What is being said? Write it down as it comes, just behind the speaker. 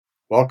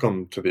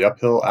Welcome to the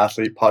Uphill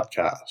Athlete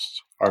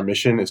Podcast. Our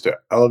mission is to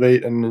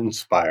elevate and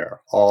inspire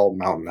all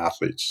mountain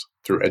athletes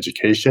through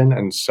education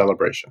and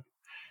celebration.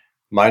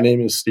 My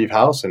name is Steve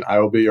House, and I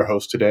will be your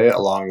host today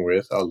along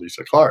with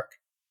Lisa Clark.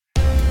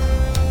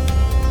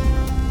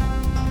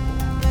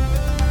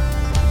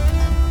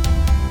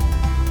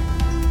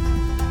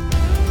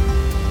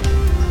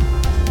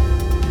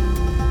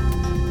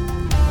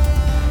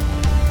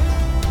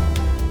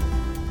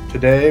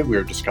 Today, we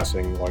are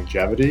discussing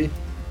longevity,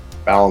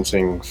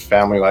 balancing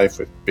family life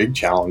with big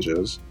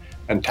challenges,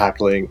 and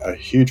tackling a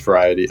huge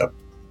variety of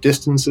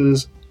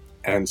distances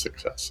and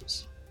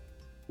successes.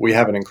 We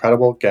have an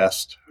incredible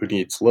guest who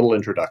needs little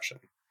introduction.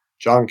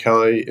 John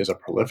Kelly is a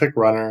prolific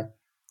runner,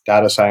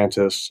 data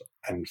scientist,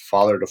 and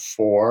father to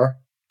 4,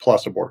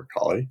 plus a border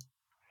collie.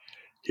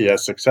 He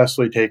has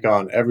successfully taken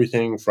on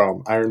everything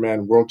from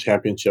Ironman World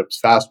Championships,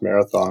 fast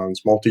marathons,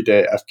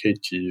 multi-day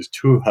FKTs,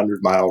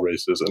 200-mile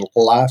races, and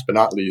last but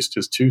not least,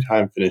 his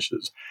 2-time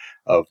finishes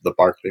of the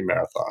Barkley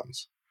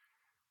Marathons.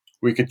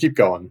 We could keep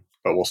going,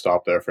 but we'll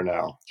stop there for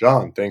now.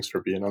 John, thanks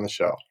for being on the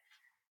show.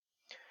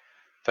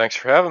 Thanks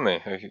for having me.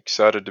 I'm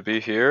excited to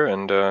be here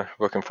and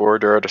looking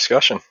forward to our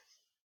discussion.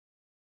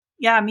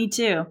 Yeah, me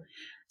too.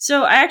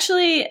 So I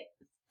actually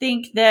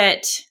think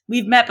that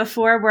we've met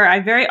before where I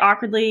very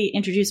awkwardly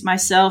introduced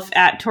myself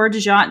at Tour de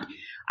Gent.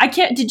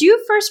 Did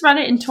you first run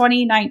it in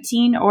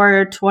 2019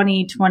 or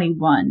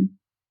 2021?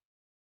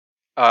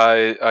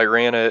 I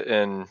ran it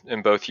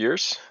in both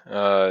years.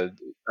 I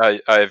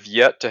have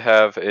yet to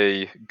have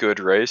a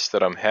good race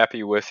that I'm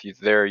happy with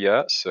there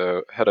yet,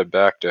 so headed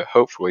back to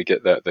hopefully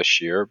get that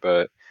this year.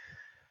 But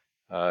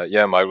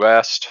my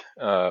last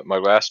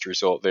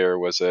result there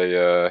was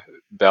a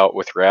bout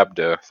with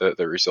Rhabdo that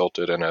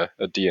resulted in a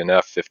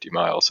DNF 50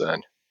 miles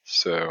in.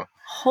 So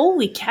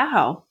holy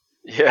cow!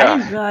 Yeah, I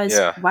didn't realize.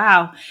 Yeah.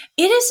 Wow,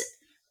 it is.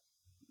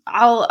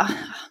 I'll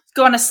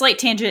go on a slight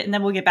tangent and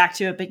then we'll get back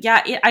to it. But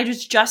yeah, I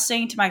was just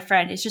saying to my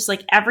friend, it's just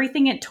like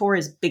everything at Tour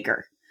is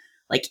bigger.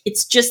 Like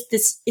it's just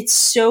this. It's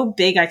so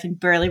big I can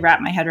barely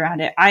wrap my head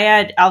around it. I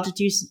had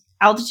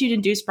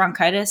altitude-induced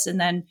bronchitis and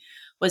then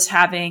was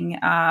having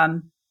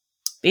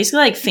basically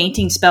like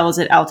fainting spells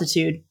at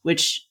altitude,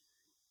 which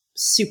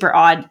super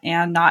odd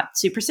and not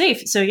super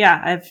safe. So yeah,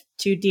 I have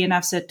 2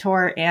 DNFs at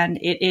Tour, and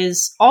it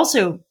is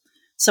also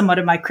somewhat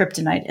of my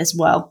kryptonite as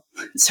well.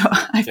 So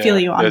I feel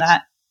you on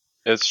that.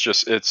 It's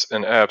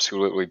an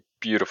absolutely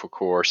beautiful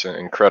course, an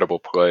incredible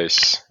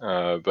place.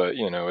 But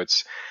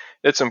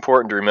it's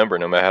important to remember,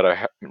 no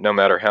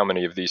matter how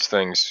many of these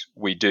things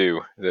we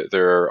do, that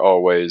there are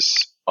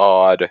always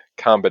odd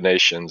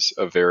combinations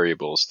of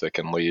variables that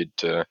can lead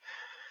to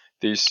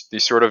these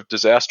sort of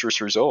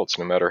disastrous results,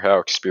 no matter how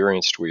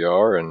experienced we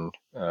are. And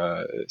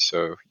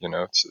so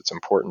it's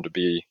important to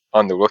be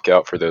on the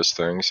lookout for those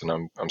things. And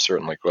I'm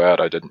certainly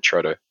glad I didn't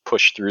try to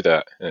push through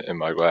that in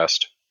my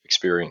last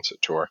experience at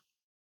Tour.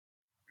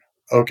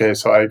 Okay,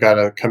 so I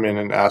gotta come in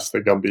and ask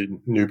the Gumby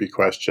newbie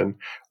question.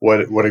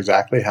 What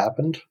exactly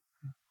happened?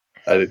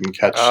 I didn't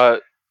catch.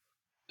 Rhabdomyolysis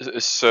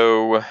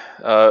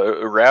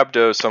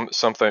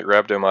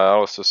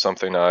is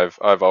something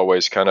I've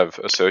always kind of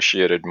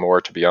associated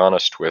more, to be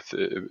honest, with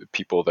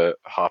people that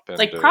hop into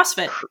like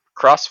CrossFit.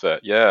 CrossFit,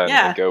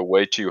 and go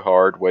way too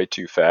hard, way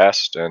too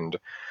fast, and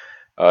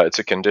it's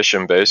a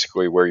condition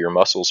basically where your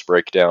muscles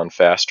break down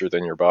faster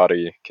than your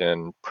body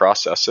can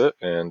process it,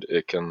 and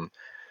it can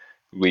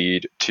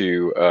lead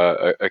to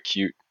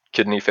acute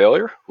kidney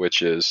failure,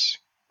 which is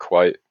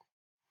quite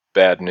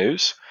bad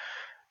news.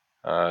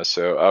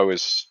 So I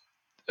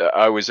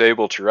was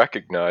able to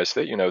recognize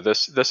that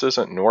this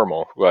isn't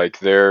normal. Like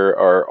there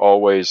are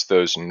always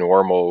those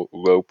normal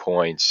low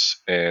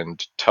points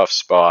and tough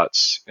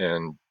spots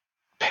and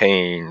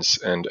pains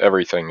and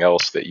everything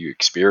else that you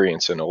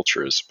experience in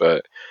ultras,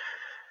 but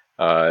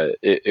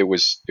it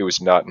was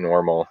not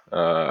normal.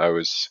 I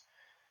was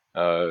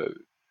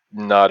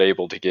not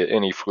able to get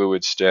any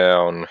fluids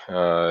down,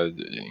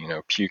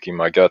 puking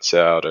my guts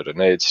out at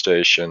an aid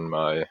station.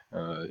 My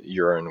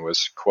urine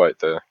was quite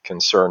the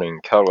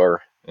concerning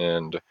color,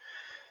 and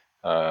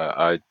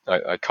I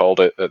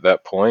called it at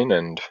that point,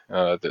 and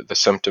the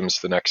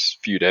symptoms the next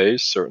few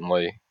days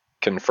certainly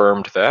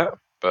confirmed that.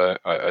 But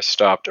I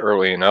stopped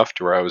early enough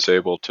to where I was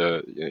able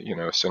to,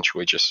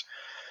 essentially just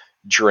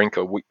drink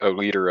a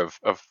liter of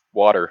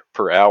water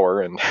per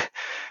hour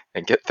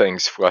and get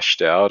things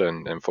flushed out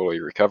and fully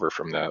recover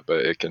from that.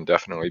 But it can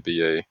definitely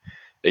be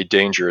a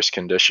dangerous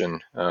condition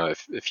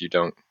if you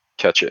don't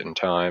catch it in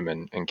time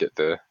and get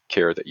the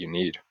care that you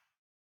need.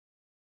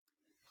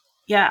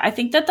 Yeah, I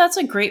think that's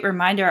a great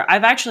reminder.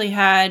 I've actually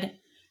had,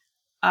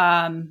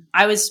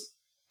 I was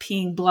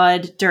peeing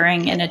blood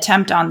during an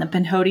attempt on the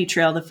Pinhoti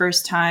Trail the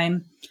first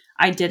time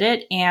I did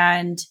it.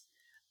 And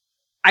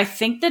I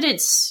think that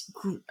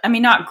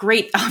not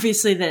great,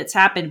 obviously, that it's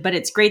happened, but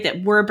it's great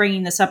that we're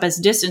bringing this up as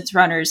distance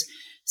runners,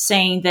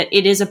 saying that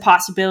it is a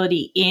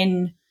possibility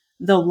in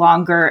the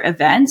longer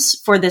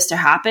events for this to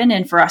happen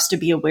and for us to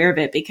be aware of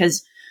it.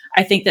 Because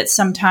I think that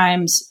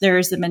sometimes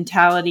there's the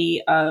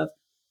mentality of,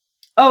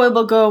 oh, it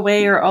will go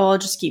away, or oh, I'll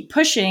just keep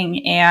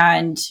pushing.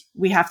 And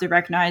we have to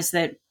recognize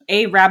that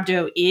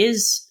rhabdo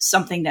is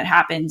something that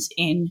happens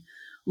in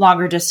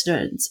longer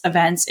distance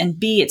events, and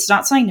B, it's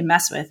not something to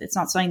mess with. It's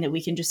not something that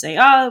we can just say,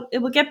 oh, it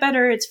will get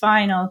better, it's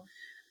fine, I'll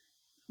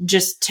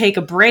just take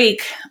a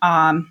break.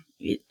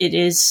 It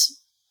is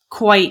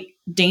quite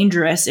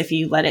dangerous if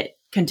you let it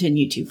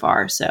continue too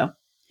far. So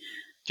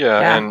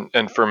yeah.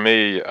 And for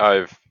me,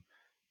 I've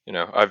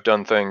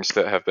done things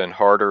that have been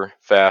harder,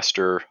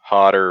 faster,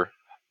 hotter,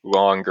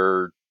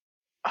 longer,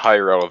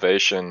 higher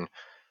elevation.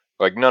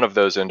 Like, none of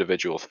those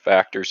individual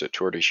factors at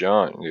Tour de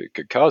Jean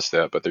could cause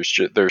that, but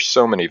there's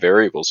so many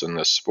variables in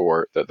this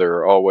sport that there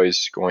are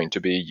always going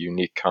to be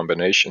unique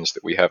combinations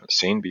that we haven't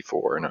seen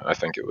before. And I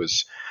think it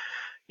was,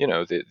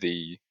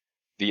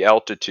 the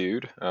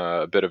altitude,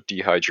 a bit of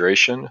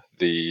dehydration,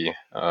 the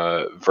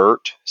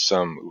vert,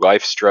 some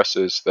life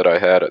stresses that I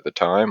had at the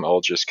time, all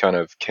just kind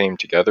of came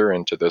together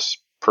into this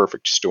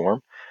perfect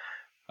storm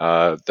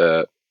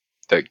that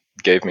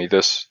gave me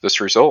this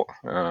result.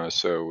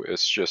 So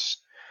it's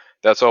just,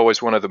 that's always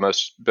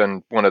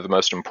been one of the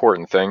most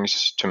important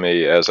things to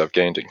me as I've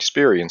gained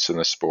experience in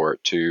the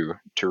sport, to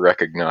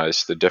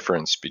recognize the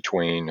difference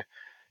between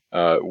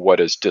what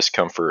is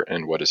discomfort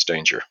and what is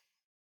danger.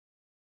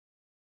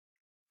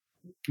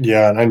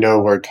 Yeah, and I know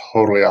we're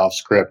totally off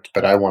script,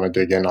 but I want to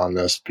dig in on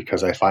this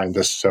because I find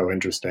this so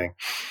interesting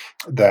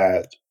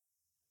that,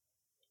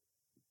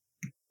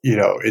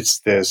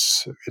 it's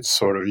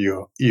sort of,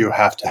 you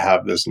have to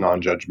have this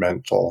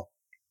non-judgmental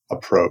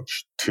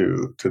approach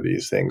to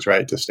these things,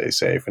 right, to stay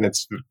safe. And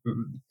it's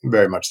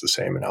very much the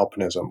same in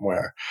alpinism,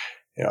 where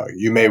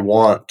you may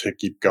want to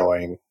keep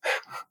going,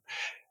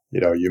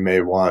 you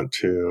may want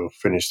to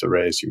finish the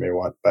race,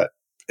 but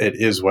it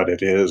is what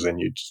it is, and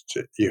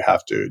you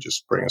have to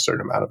just bring a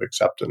certain amount of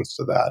acceptance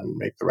to that and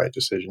make the right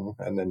decision.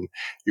 And then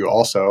you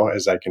also,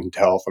 as I can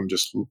tell from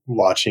just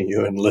watching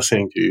you and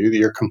listening to you,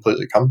 you're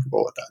completely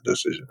comfortable with that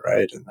decision,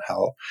 right? And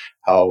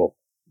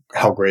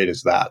how great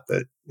is that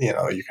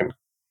you can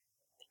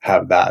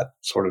have that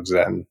sort of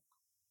Zen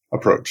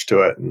approach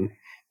to it, and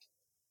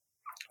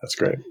that's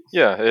great.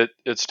 Yeah,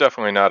 it's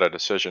definitely not a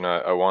decision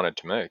I wanted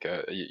to make.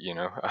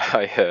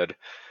 I had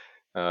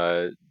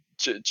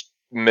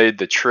made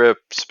the trip,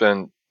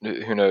 spent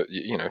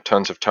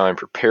tons of time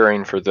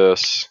preparing for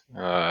this.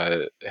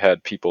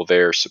 Had people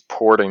there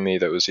supporting me.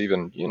 That was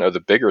even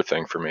the bigger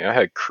thing for me. I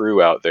had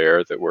crew out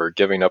there that were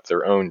giving up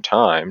their own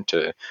time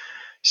to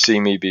see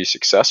me be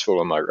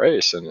successful in my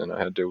race, and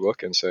I had to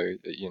look and say,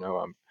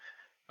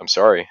 I'm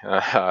sorry,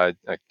 I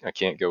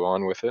can't go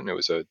on with it. And it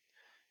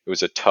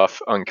was a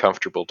tough,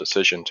 uncomfortable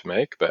decision to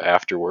make, but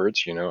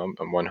afterwards, I'm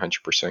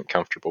 100%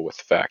 comfortable with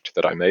the fact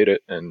that I made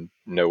it and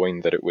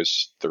knowing that it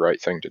was the right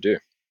thing to do.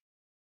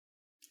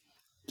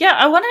 Yeah,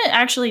 I want to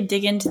actually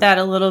dig into that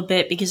a little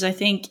bit, because I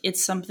think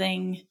it's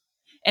something,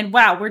 and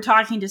wow, we're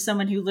talking to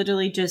someone who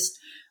literally just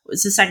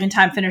was the second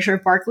time finisher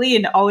of Barkley,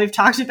 and all we've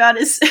talked about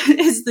is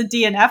the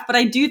DNF. But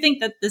I do think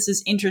that this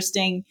is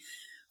interesting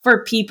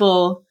for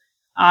people,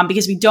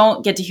 because we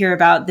don't get to hear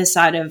about this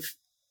side of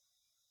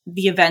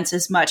the events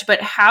as much.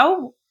 But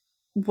how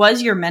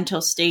was your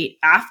mental state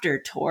after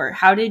Tour?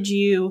 How did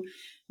you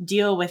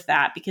deal with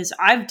that? Because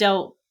I've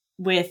dealt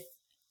with,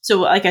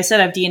 so like I said,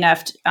 I've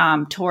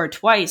DNF'd Tour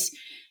twice,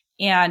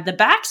 and the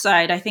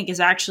backside I think is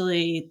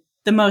actually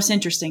the most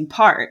interesting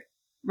part,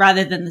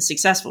 rather than the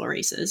successful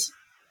races.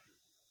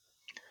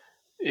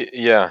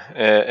 Yeah,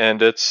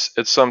 and it's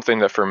something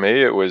that for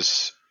me it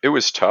was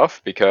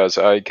tough, because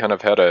I kind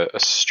of had a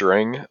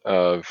string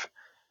of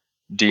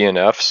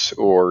DNFs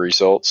or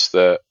results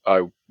that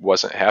I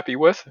wasn't happy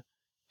with,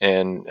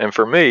 and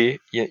for me,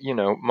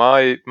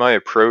 my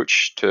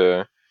approach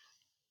to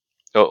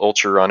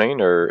ultra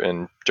running or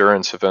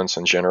endurance events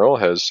in general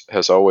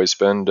has always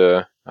been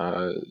to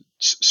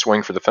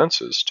swing for the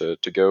fences,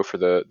 to go for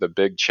the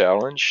big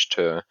challenge,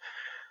 to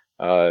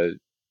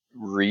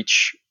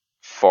reach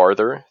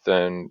farther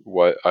than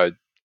what I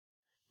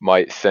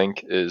might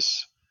think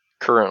is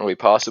currently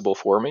possible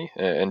for me,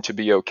 and to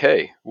be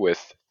okay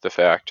with the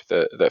fact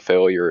that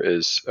failure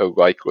is a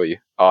likely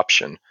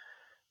option.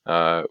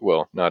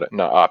 Well, not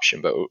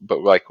option,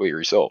 but likely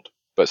result.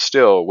 But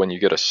still, when you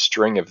get a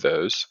string of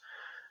those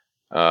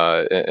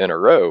in a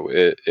row,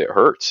 it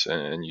hurts,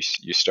 and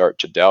you start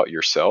to doubt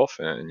yourself,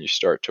 and you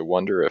start to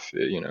wonder if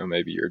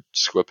maybe you're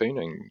slipping,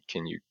 and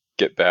can you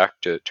get back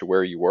to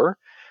where you were.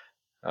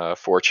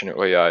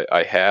 Fortunately,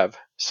 I have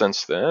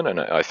since then, and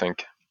I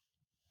think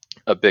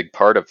a big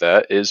part of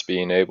that is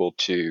being able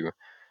to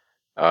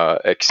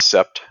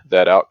accept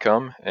that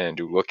outcome and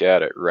to look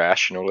at it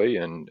rationally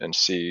and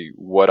see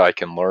what I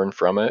can learn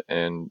from it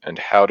and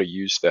how to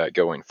use that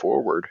going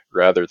forward,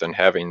 rather than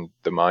having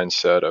the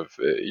mindset of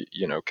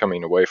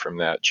coming away from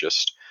that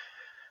just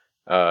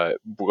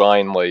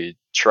blindly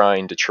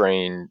trying to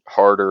train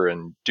harder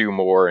and do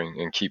more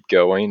and keep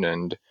going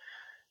and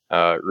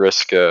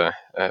risk a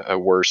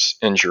worse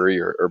injury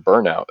or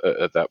burnout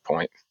at that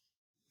point.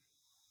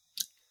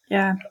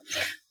 Yeah.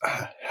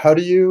 How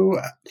do you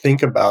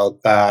think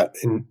about that,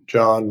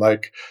 John?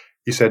 Like,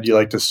 you said you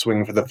like to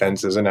swing for the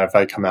fences, and if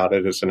I come at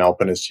it as an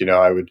alpinist,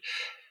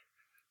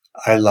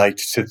 I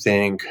liked to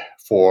think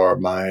for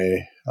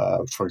my,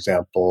 for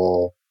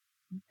example,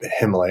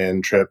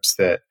 Himalayan trips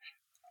that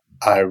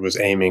I was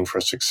aiming for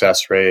a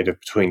success rate of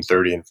between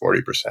 30 and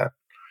 40%.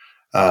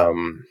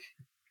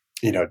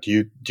 Do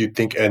you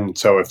think, and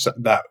so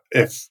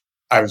if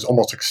I was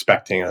almost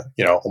expecting,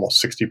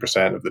 almost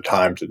 60% of the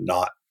time to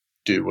not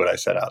do what I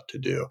set out to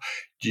do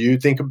you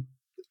think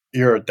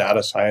you're a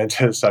data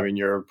scientist? I mean,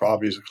 you're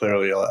obviously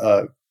clearly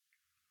a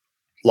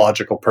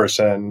logical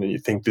person. You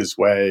think this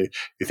way,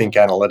 you think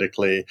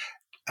analytically.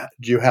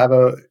 Do you have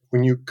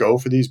when you go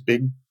for these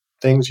big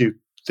things, you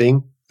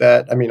think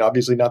that, I mean,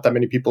 obviously not that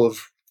many people have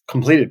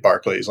completed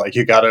Barclays. Like,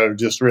 you got to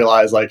just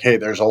realize, like, hey,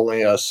 there's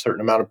only a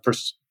certain amount of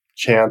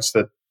chance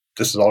that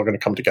this is all going to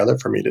come together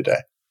for me today.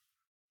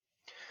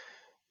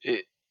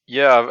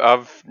 Yeah,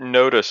 I've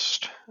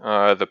noticed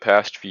the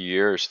past few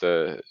years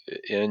that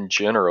in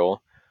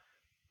general,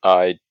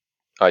 I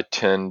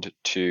tend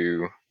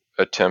to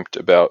attempt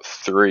about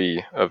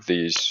 3 of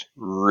these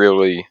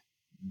really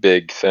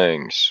big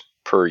things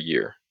per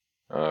year,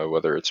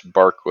 whether it's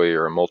Barkley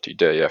or a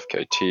multi-day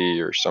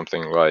FKT or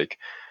something like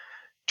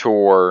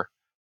Tour,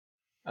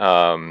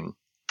 and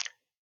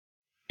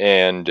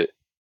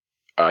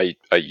I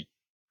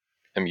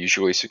am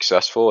usually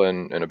successful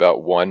in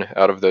about 1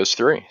 out of those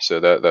 3. So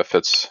that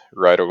fits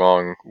right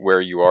along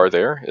where you are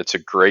there. It's a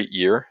great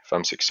year if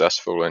I'm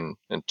successful in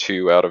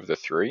 2 out of the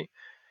 3.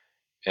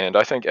 And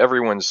I think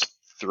everyone's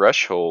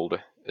threshold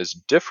is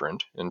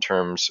different in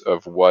terms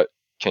of what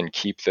can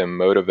keep them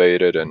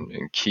motivated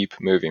and keep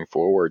moving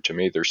forward. To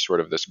me, there's sort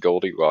of this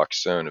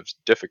Goldilocks zone of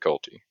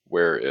difficulty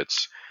where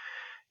it's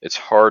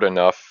hard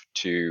enough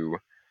to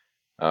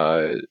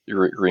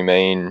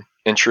remain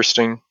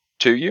interesting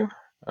to you,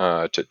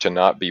 to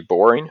not be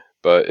boring,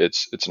 but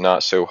it's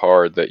not so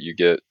hard that you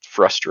get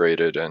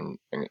frustrated and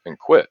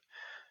quit.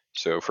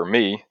 So for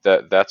me,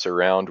 that's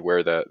around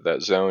where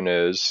that zone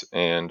is,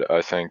 and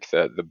I think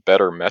that the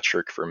better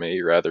metric for me,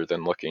 rather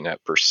than looking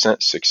at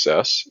percent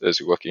success,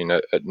 is looking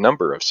at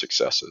number of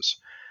successes.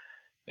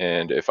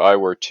 And if I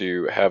were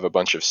to have a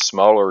bunch of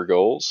smaller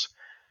goals,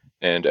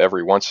 and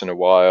every once in a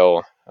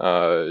while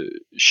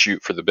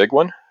shoot for the big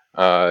one,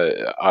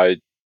 my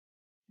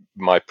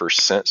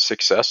percent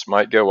success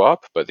might go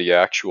up, but the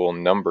actual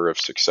number of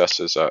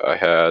successes I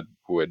had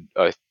would,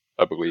 I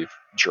believe,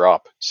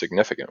 drop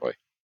significantly.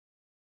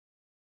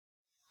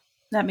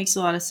 That makes a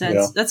lot of sense.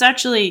 Yeah. That's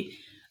actually,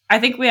 I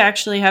think we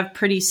actually have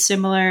pretty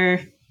similar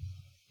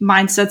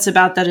mindsets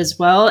about that as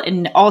well.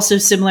 And also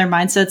similar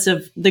mindsets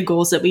of the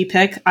goals that we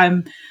pick.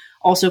 I'm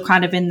also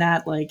kind of in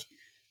that like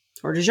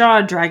Tour de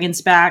Jade,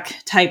 Dragon's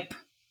Back type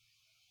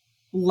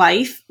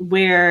life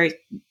where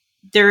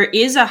there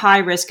is a high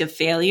risk of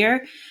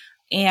failure.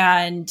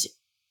 And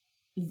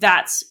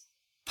that's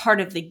part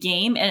of the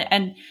game.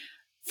 And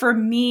for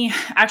me,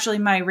 actually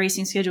my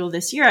racing schedule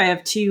this year, I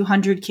have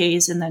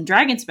 200Ks and then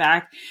Dragon's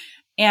Back.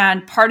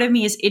 And part of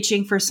me is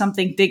itching for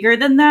something bigger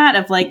than that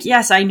of like,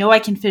 yes, I know I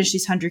can finish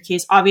these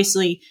 100Ks.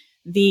 Obviously,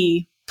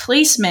 the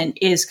placement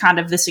is kind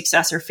of the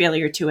success or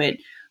failure to it,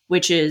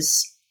 which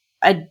is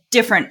a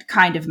different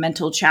kind of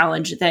mental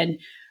challenge than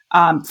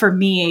for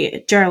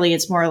me. Generally,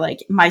 it's more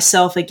like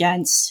myself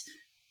against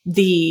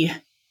the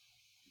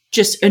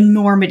just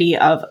enormity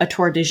of a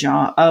Tour de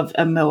Jean, of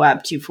a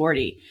Moab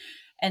 240.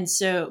 And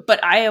so,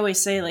 but I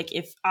always say, like,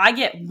 if I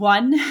get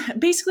one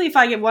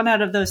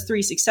out of those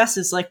 3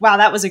 successes, like, wow,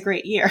 that was a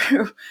great year.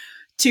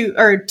 2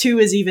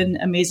 is even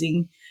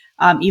amazing,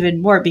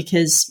 even more,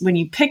 because when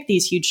you pick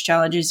these huge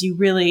challenges, you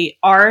really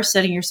are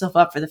setting yourself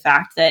up for the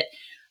fact that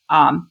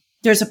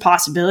there's a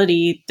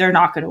possibility they're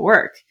not going to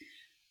work.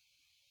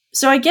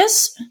 So I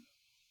guess,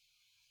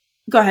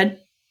 go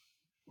ahead.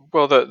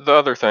 Well, the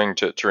other thing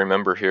to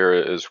remember here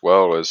as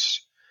well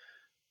is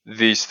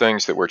these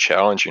things that we're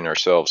challenging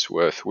ourselves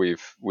with.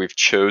 We've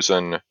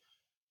chosen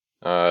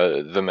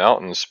the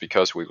mountains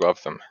because we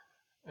love them,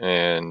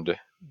 and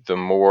the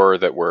more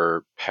that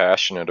we're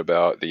passionate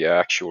about the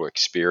actual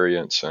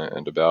experience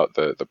and about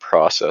the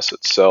process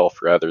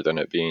itself, rather than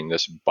it being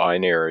this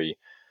binary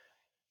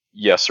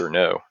yes or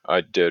no,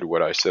 I did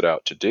what I set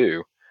out to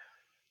do,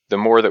 the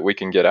more that we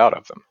can get out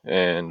of them.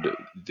 And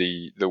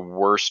the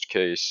worst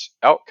case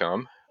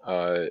outcome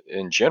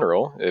in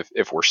general,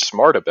 if we're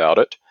smart about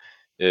it,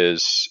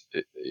 is,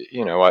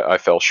 I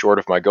fell short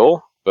of my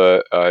goal,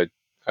 but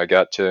I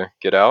got to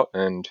get out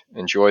and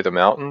enjoy the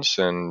mountains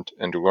and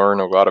learn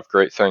a lot of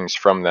great things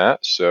from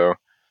that. So,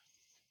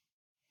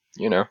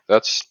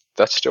 that's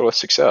still a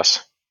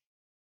success.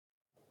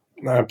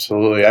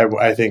 Absolutely.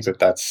 I think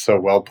that's so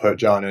well put,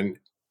 John. And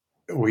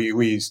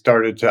we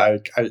started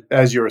to, I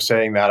as you were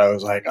saying that, I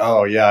was like,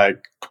 oh yeah,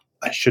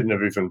 I shouldn't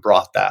have even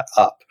brought that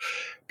up,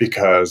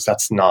 because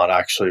that's not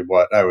actually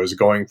what I was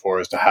going for,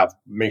 is to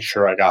make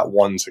sure I got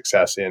one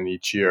success in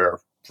each year,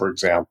 for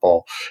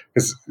example.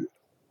 Because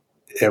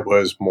it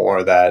was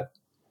more that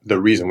the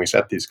reason we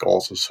set these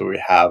goals is so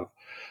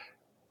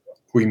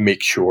we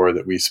make sure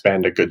that we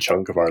spend a good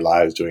chunk of our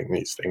lives doing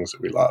these things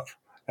that we love.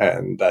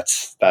 And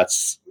that's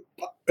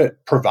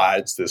it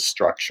provides this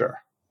structure.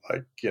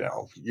 Like,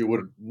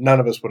 none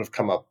of us would have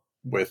come up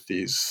with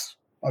these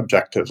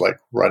objectives like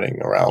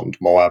running around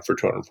Moab for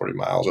 240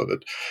 miles or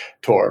the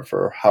Tour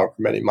for however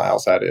many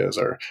miles that is,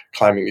 or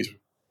climbing these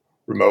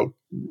remote,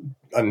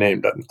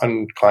 unnamed,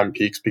 unclimbed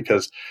peaks,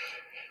 because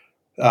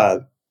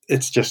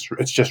it's just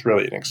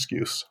really an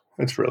excuse.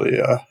 It's really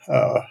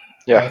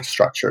a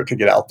structure to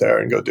get out there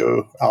and go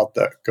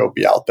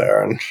be out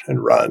there and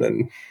run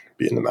and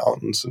be in the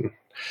mountains and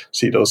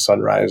see those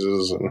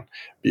sunrises and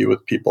be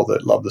with people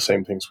that love the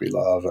same things we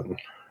love. And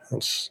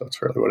that's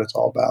really what it's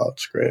all about.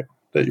 It's great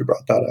that you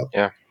brought that up.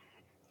 Yeah,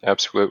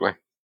 absolutely.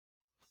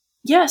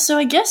 Yeah. So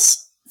I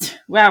guess,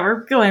 wow,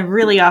 we're going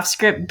really off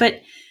script,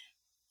 but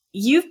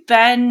you've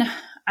been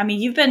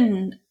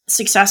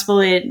successful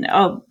in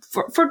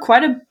for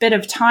quite a bit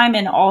of time,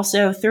 and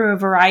also through a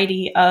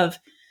variety of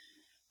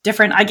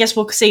different, I guess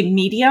we'll say,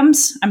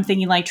 mediums. I'm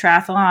thinking like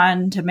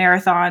triathlon to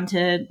marathon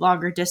to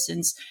longer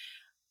distance.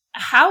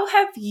 How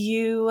have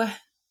you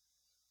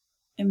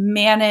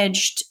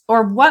managed,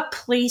 or what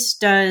place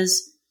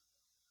does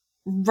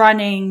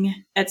running,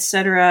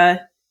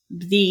 etc.,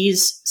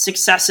 these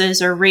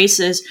successes or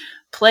races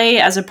play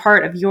as a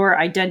part of your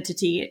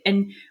identity?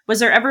 And was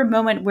there ever a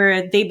moment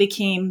where they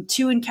became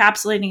too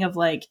encapsulating of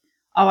like,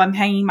 oh, I'm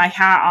hanging my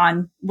hat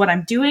on what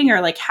I'm doing?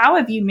 Or like, how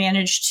have you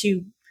managed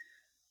to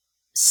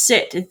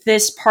sit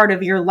this part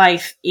of your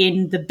life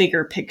in the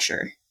bigger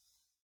picture?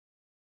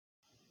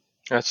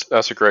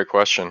 That's a great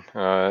question,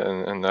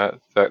 and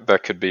that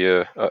could be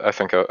I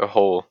think a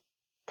whole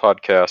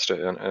podcast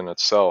in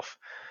itself.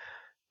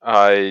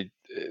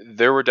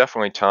 There were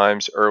definitely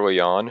times early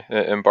on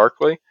in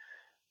Barkley,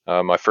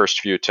 my first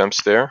few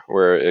attempts there,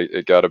 where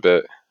it got a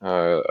bit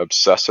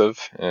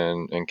obsessive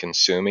and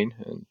consuming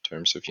in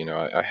terms of,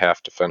 I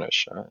have to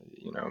finish.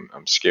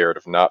 I'm scared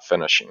of not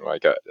finishing.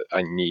 Like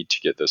I need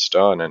to get this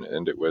done,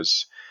 and it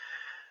was.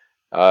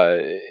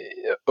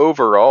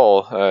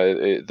 Overall,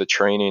 the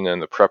training and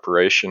the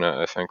preparation,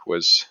 I think,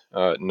 was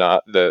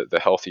not the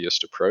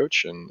healthiest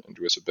approach, and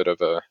was a bit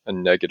of a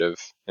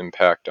negative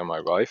impact on my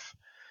life.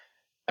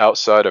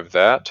 Outside of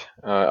that,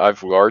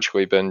 I've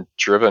largely been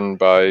driven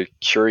by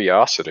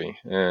curiosity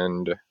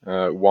and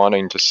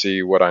wanting to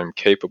see what I'm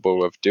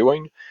capable of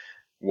doing,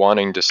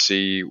 wanting to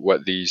see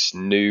what these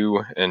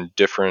new and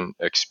different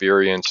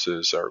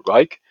experiences are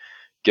like,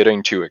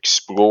 getting to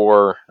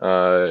explore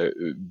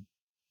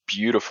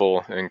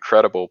beautiful,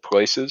 incredible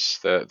places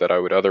that I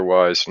would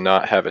otherwise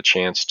not have a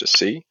chance to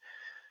see.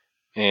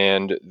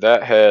 And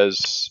that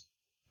has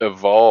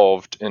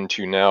evolved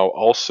into now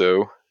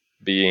also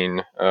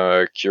being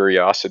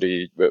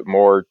curiosity, but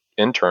more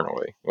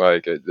internally,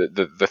 like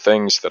the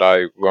things that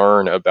I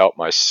learn about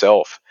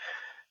myself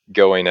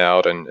going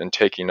out and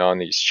taking on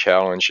these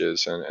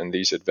challenges and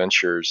these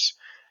adventures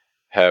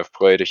have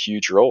played a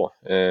huge role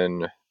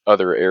in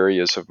other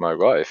areas of my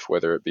life,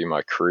 whether it be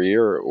my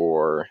career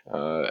or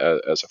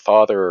as a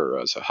father or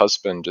as a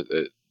husband.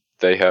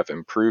 They have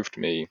improved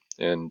me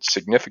in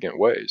significant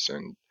ways,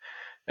 and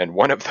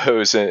one of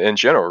those in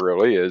general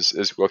really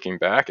is looking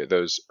back at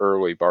those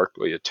early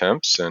Barkley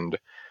attempts and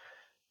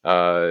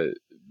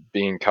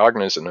being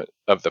cognizant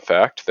of the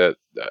fact that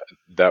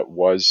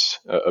was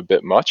a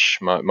bit much,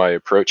 my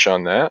approach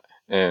on that,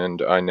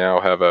 and I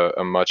now have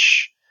a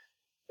much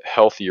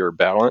healthier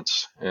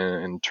balance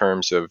in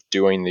terms of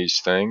doing these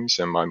things,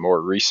 and my more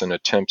recent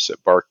attempts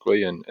at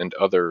Barkley and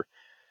other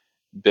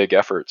big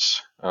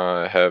efforts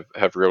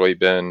have really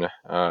been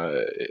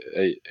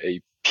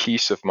a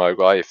piece of my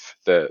life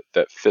that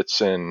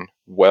fits in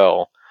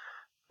well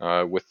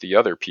with the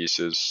other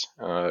pieces,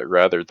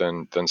 rather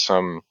than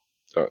some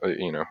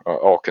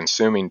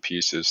all-consuming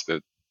piece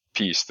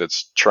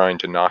that's trying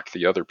to knock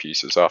the other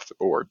pieces off the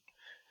board.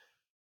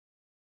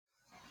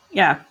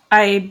 Yeah,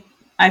 I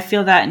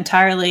feel that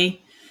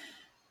entirely.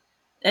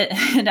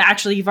 And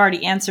actually, you've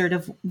already answered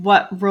of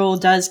what role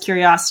does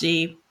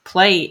curiosity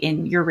play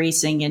in your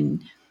racing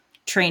and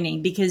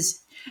training,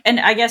 and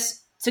I guess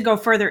to go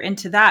further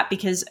into that,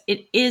 because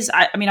it is,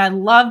 I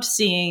loved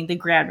seeing the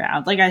Grand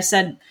Round. Like I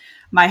said,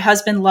 my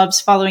husband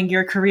loves following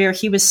your career.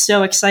 He was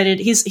so excited.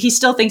 He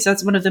still thinks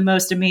that's one of the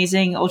most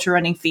amazing ultra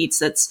running feats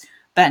that's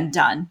been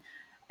done.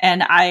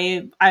 And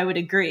I would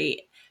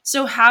agree.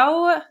 So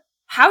how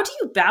do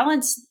you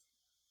balance?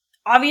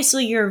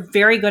 Obviously, you're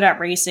very good at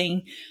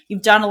racing.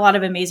 You've done a lot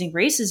of amazing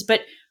races,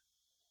 but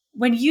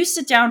when you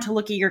sit down to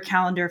look at your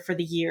calendar for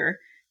the year,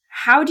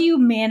 how do you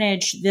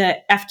manage the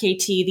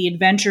FKT, the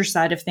adventure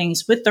side of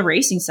things, with the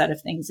racing side of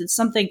things? It's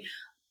something,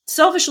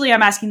 selfishly,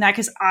 I'm asking that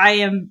because I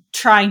am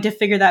trying to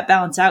figure that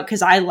balance out,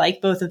 because I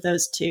like both of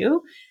those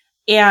too.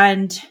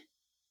 And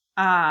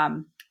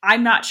I'm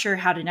not sure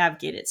how to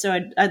navigate it. So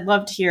I'd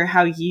love to hear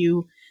how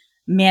you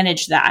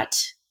manage that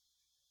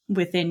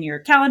within your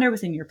calendar,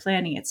 within your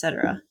planning,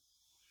 etc.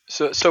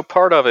 So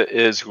part of it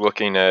is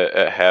looking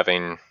at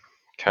having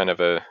kind of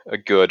a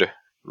good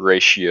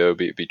ratio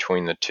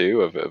between the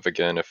two of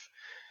again, if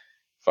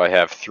I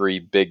have 3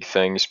 big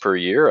things per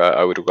year,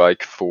 I would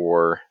like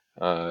for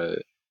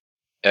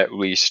at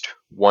least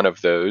one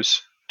of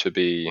those to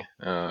be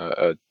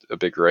a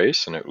big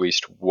race, and at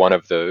least one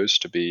of those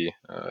to be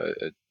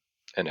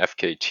an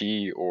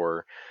FKT,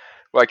 or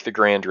like the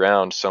Grand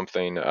Round,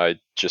 something I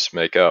just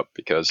make up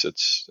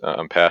because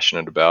I'm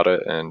passionate about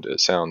it and it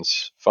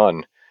sounds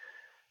fun.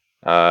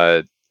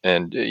 And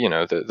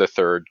the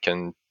third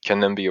can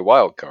then be a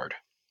wild card.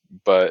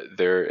 But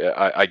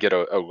I get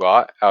a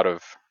lot out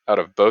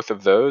of both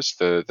of those.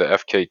 The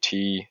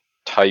FKT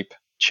type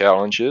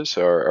challenges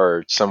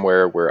are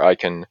somewhere where I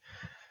can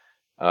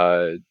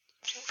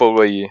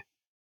fully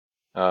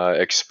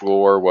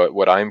explore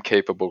what I'm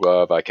capable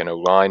of. I can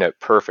align it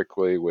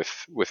perfectly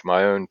with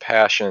my own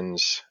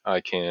passions.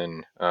 I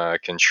can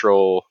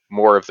control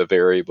more of the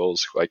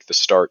variables, like the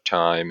start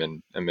time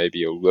and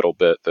maybe a little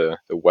bit the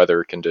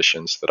weather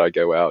conditions that I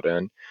go out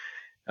in.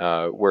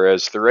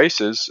 Whereas the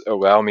races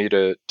allow me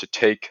to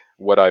take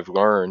what I've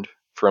learned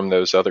from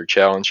those other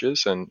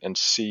challenges and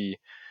see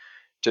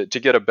to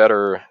get a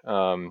better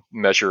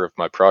measure of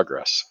my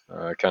progress,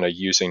 kind of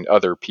using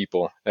other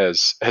people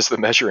as the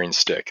measuring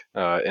stick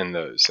in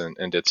those.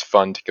 And it's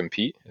fun to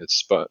compete.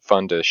 It's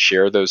fun to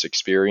share those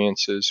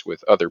experiences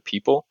with other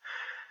people.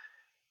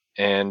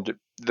 And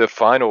the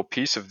final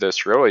piece of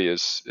this really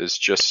is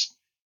just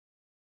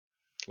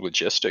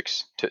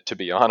logistics, to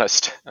be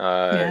honest.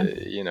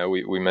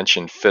 We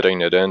mentioned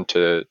fitting it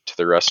into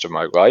the rest of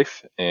my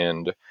life,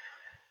 and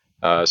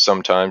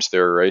sometimes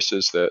there are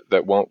races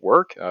that won't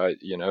work. I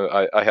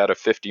had a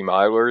 50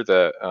 miler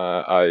that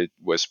I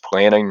was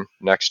planning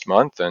next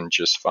month, and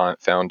just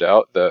found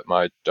out that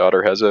my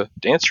daughter has a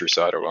dance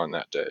recital on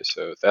that day.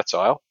 So that's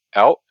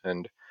out,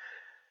 and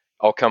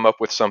I'll come up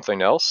with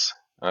something else.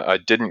 I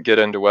didn't get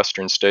into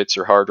Western States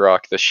or Hard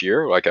Rock this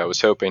year like I was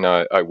hoping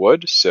I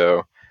would,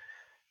 so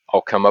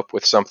I'll come up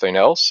with something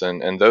else.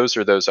 And those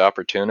are those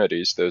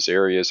opportunities, those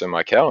areas in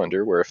my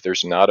calendar where if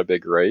there's not a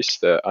big race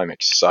that I'm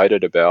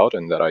excited about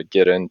and that I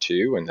get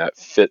into and that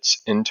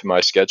fits into my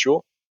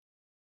schedule,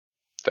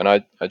 then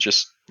I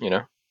just,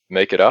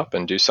 make it up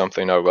and do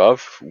something I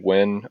love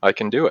when I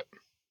can do it.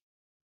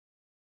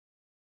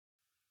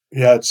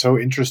 Yeah, it's so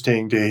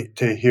interesting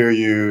to hear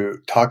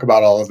you talk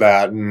about all of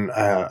that. And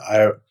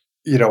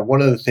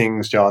one of the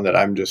things, John, that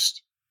I'm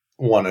just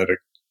wanted to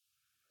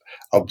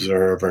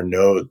observe or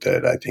note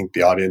that I think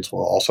the audience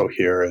will also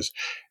hear is,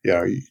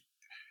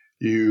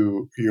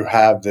 you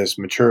have this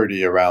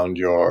maturity around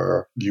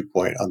your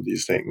viewpoint on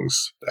these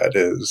things that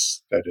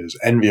is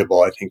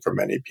enviable, I think, for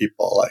many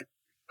people. Like,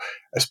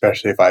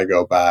 especially if I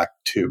go back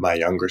to my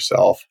younger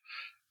self,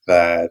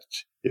 that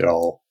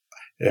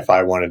if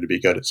I wanted to be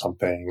good at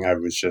something, I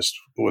would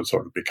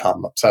sort of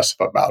become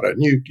obsessive about it.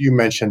 And you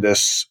mentioned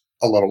this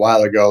a little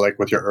while ago, like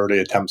with your early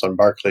attempts on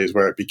Barclays,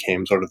 where it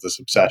became sort of this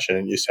obsession,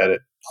 and you said it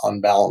on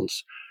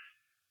balance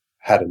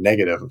had a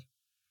negative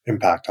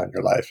impact on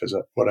your life, is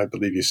what I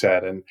believe you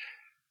said. And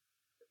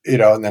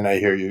and then I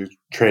hear you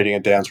trading a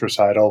dance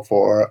recital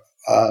for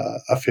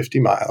a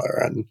 50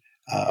 miler and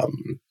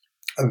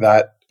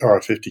that, or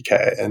a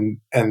 50K,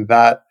 and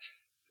that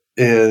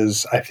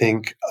is, I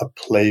think, a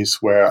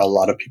place where a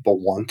lot of people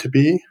want to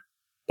be,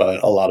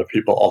 but a lot of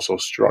people also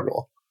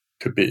struggle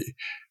to be.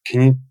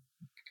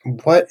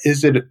 What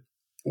is it?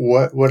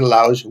 What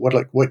allows?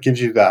 What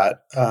gives you that?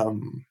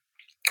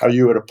 Are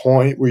you at a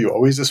point? Were you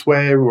always this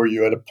way? Were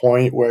you at a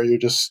point where you're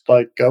just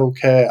like,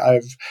 okay,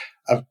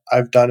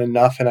 I've done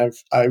enough, and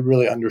I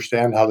really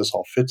understand how this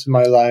all fits in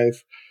my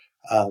life,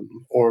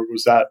 or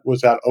was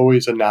that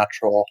always a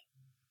natural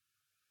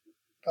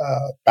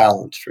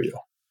balance for you?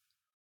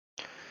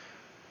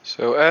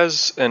 So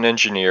as an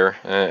engineer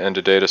and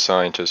a data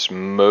scientist,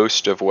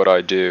 most of what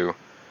I do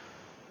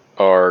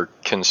are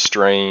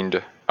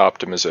constrained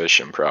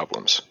optimization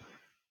problems.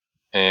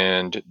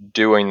 And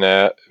doing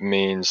that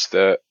means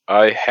that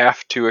I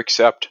have to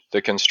accept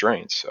the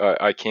constraints.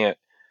 I can't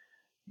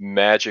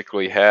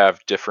magically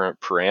have different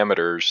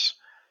parameters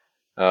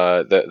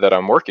that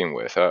I'm working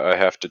with. I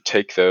have to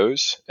take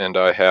those and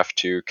I have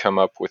to come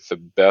up with the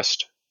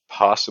best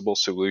possible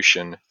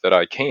solution that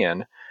I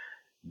can,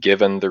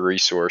 given the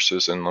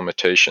resources and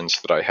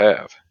limitations that I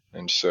have.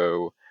 And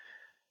so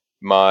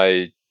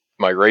my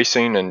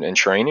racing and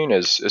training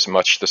is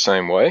much the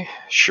same way.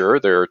 Sure,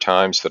 there are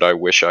times that I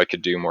wish I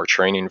could do more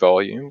training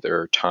volume.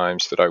 There are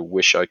times that I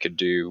wish I could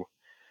do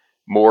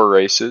more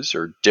races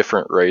or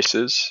different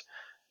races.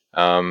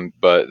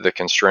 But the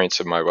constraints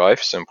of my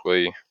life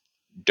simply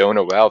don't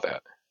allow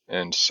that.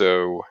 And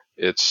so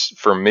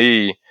for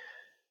me,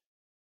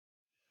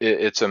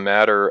 it's a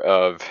matter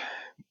of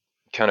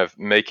kind of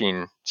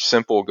making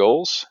simple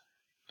goals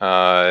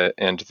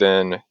and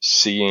then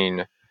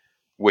seeing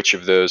which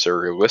of those are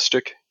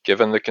realistic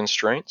given the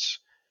constraints,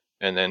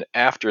 and then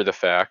after the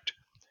fact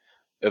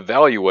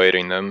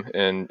evaluating them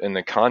in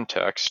the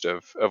context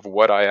of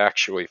what I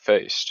actually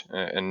faced,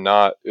 and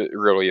not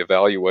really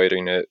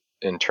evaluating it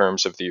in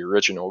terms of the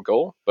original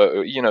goal. But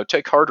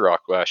take Hard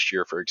Rock last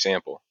year, for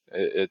example.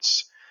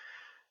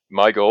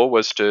 My goal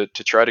was to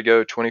try to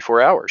go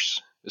 24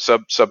 hours,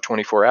 sub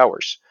 24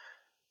 hours.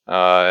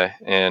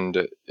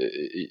 And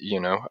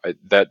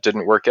that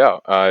didn't work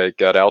out. I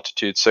got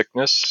altitude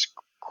sickness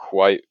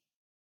quite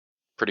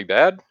pretty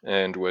bad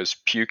and was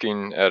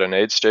puking at an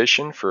aid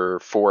station for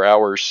 4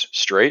 hours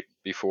straight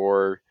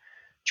before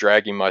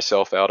dragging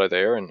myself out of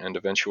there and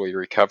eventually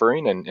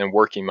recovering and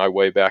working my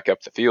way back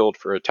up the field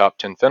for a top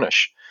 10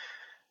 finish.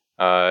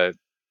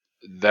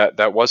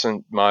 That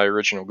wasn't my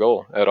original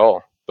goal at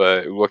all.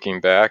 But looking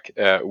back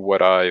at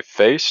what I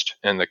faced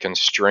and the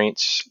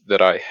constraints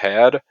that I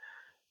had,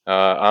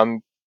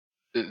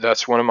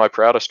 that's one of my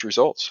proudest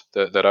results,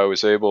 that I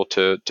was able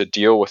to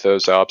deal with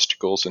those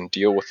obstacles and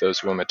deal with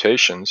those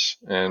limitations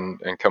and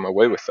come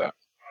away with that.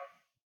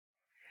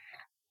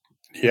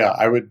 Yeah,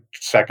 I would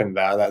second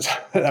that. That's,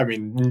 I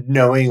mean,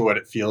 knowing what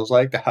it feels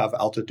like to have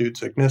altitude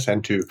sickness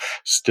and to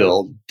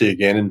still dig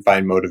in and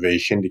find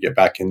motivation to get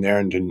back in there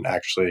and didn't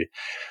actually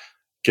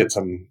get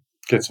some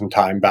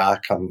time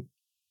back on.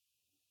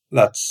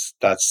 That's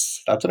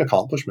an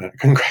accomplishment.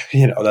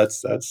 You know,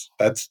 that's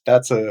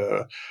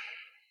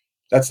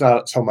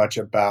not so much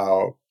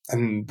about,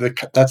 and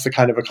that's the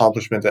kind of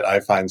accomplishment that I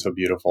find so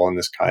beautiful in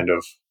this kind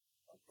of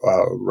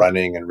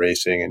running and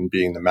racing and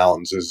being in the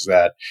mountains, is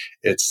that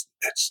it's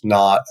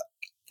not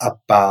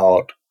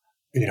about,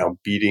 you know,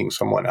 beating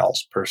someone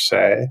else per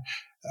se.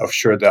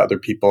 Sure, the other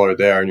people are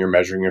there and you're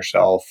measuring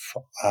yourself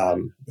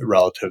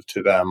relative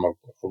to them or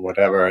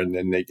whatever, and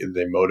then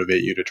they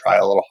motivate you to try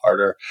a little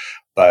harder.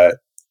 But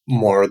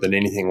more than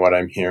anything, what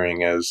I'm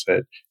hearing is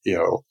that, you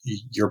know,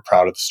 you're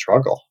proud of the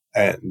struggle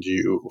and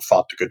you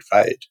fought the good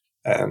fight,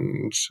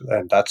 and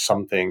that's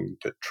something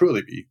to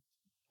truly be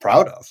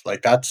proud of.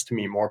 Like, that's, to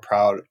me, more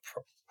proud.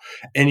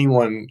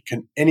 Anyone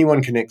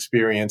can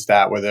experience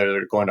that, whether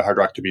they're going to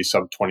Hardrock to be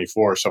sub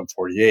 24 or sub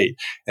 48.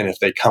 And if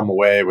they come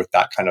away with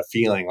that kind of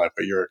feeling like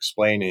what you're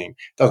explaining,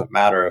 it doesn't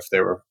matter if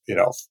they were, you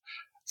know,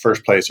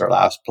 first place or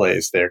last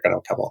place, they're going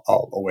to come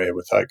away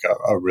with like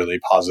a really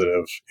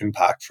positive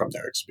impact from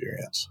their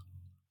experience.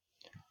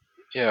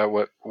 Yeah,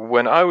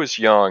 when I was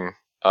young,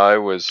 I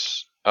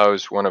was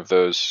one of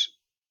those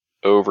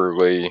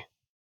overly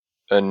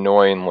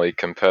annoyingly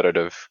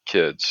competitive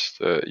kids.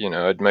 You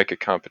know, I'd make a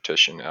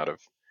competition out of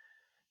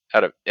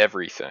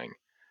everything.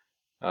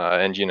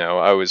 And you know,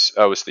 I was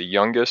the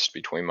youngest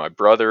between my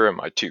brother and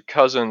my two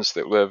cousins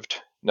that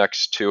lived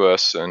next to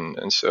us,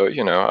 and so,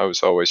 you know, I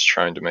was always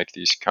trying to make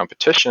these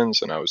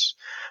competitions, and I was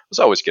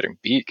always getting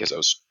beat because I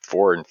was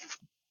 4 and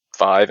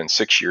 5 and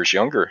 6 years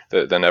younger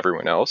than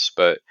everyone else,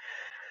 but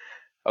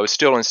I was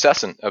still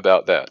incessant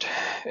about that.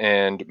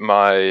 And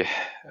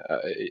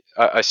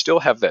I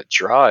still have that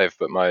drive,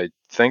 but my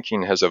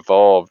thinking has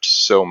evolved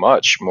so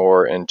much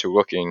more into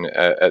looking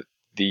at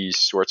these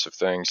sorts of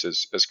things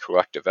as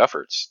collective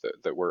efforts,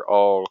 that we're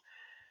all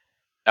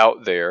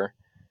out there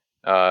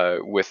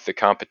with the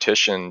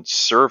competition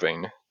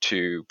serving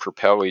to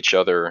propel each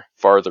other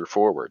farther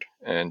forward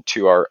and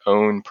to our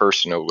own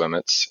personal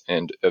limits,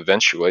 and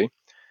eventually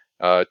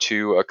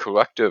to a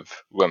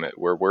collective limit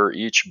where we're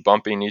each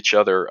bumping each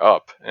other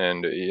up,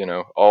 and, you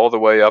know, all the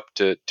way up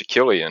to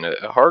Killian at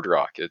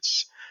Hardrock.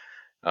 It's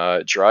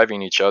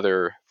driving each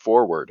other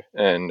forward.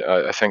 And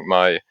I think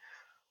my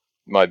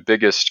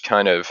biggest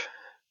kind of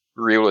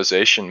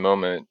realization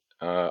moment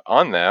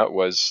on that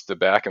was the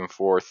back and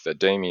forth that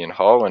Damien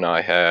Hall and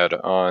I had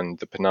on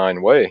the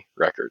Pennine Way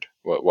record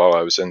while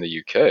I was in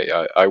the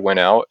UK. I went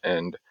out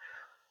and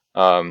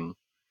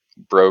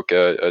broke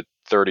a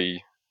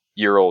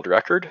 30-year-old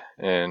record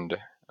and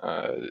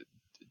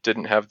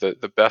didn't have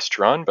the best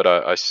run, but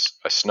I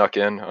snuck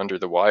in under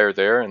the wire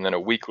there, and then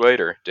a week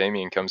later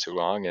Damien comes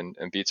along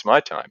and beats my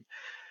time,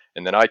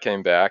 and then I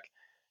came back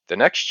the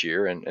next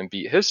year and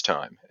beat his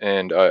time,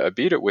 and I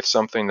beat it with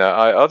something that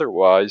I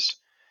otherwise,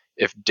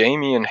 if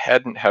Damien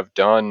hadn't have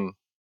done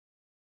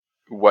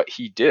what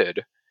he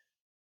did,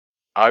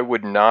 I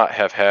would not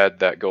have had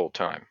that gold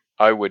time.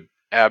 I would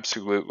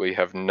absolutely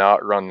have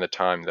not run the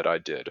time that I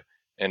did.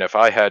 And if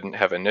I hadn't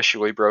have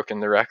initially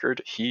broken the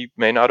record, he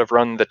may not have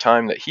run the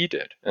time that he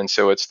did. And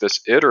so it's this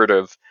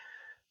iterative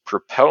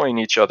propelling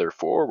each other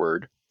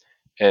forward.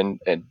 And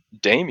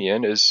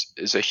Damien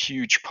is a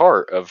huge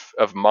part of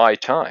my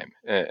time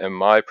and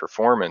my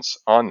performance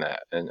on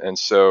that. And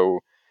so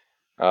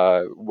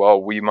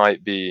while we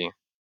might be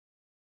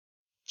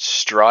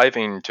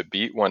striving to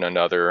beat one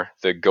another,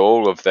 the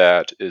goal of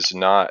that is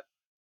not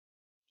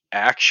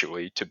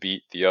actually to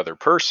beat the other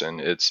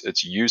person.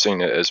 It's using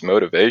it as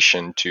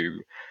motivation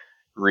to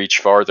reach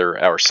farther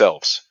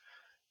ourselves,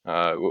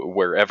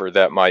 wherever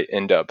that might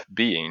end up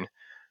being,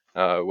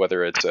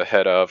 whether it's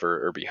ahead of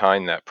or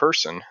behind that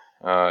person.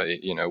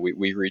 You know,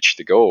 we reach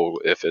the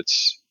goal if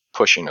it's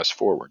pushing us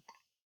forward.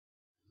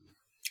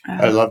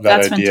 I love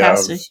that idea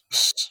fantastic.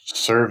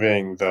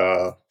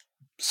 Of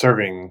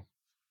serving,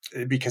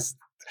 because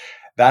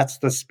that's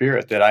the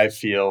spirit that I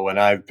feel when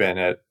I've been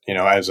at, you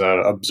know, as an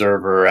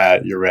observer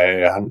at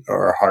Ouray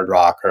or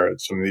Hardrock or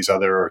some of these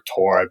other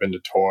tour. I've been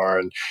to tour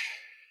and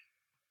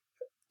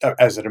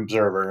as an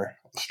observer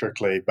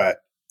strictly, but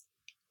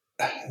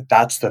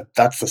that's the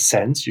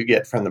sense you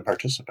get from the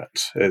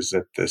participants, is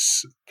that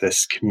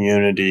this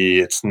community,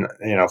 it's,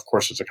 you know, of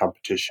course it's a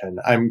competition.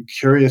 I'm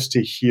curious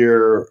to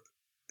hear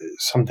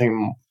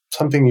something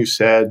you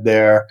said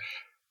there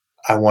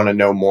I want to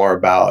know more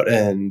about.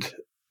 And,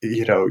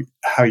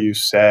 how you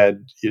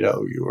said,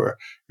 you're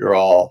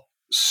all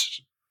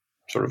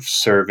sort of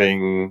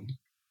serving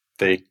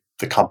the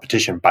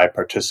competition by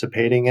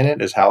participating in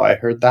it is how I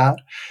heard that.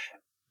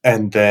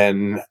 And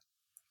then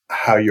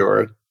how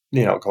you're,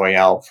 going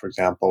out, for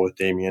example, with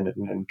Damien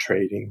and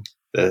trading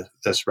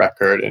this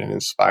record and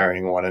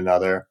inspiring one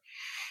another.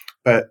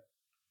 But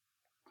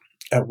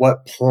at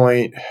what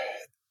point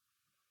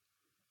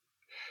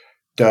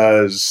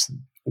as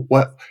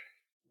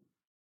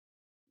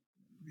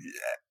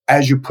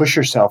you push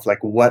yourself, like,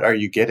 what are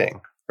you getting,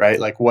 right?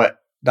 Like,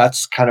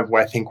 that's kind of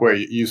where I think where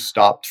you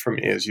stopped for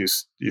me is you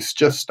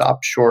just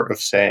stopped short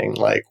of saying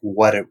like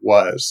what it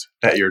was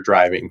that you're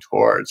driving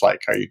towards.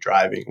 Like, are you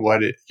driving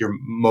you're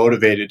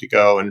motivated to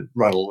go and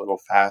run a little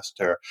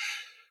faster?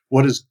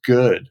 What is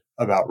good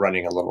about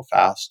running a little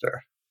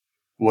faster?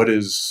 What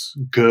is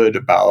good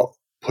about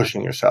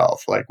pushing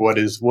yourself? Like, what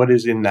is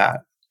in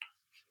that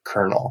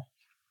kernel?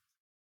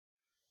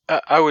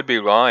 I would be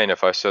lying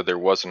if I said there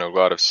wasn't a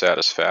lot of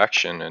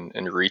satisfaction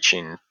in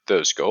reaching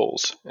those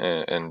goals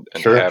and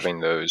Sure. having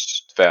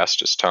those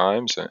fastest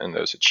times and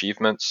those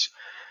achievements.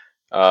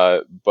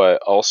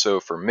 But also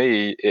for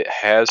me, it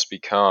has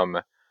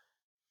become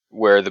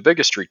where the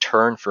biggest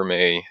return for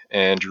me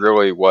and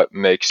really what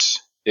makes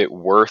it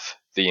worth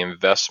the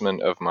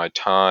investment of my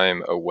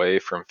time away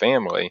from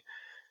family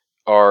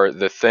are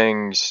the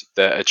things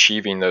that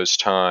achieving those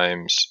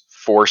times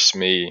force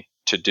me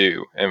to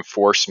do and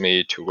force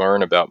me to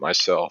learn about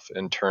myself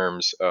in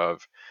terms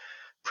of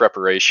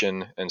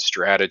preparation and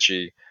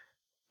strategy,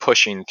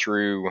 pushing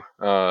through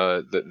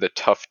the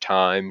tough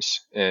times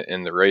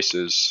in the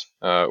races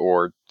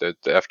or the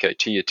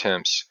FKT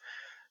attempts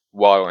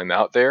while I'm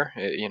out there.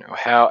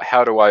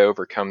 How do I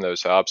overcome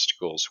those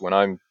obstacles when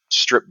I'm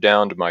stripped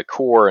down to my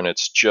core and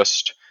it's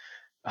just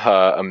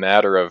a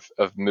matter of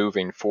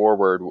moving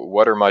forward?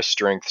 What are my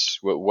strengths?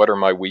 What are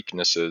my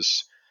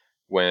weaknesses?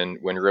 When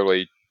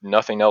really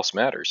nothing else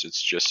matters.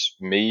 It's just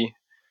me,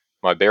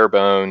 my bare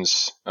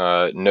bones,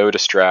 no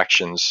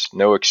distractions,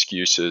 no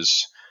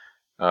excuses.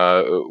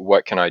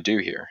 What can I do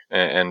here?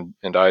 And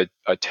I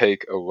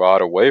take a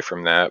lot away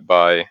from that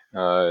by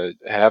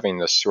having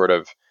this sort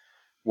of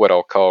what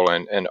I'll call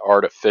an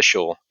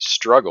artificial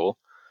struggle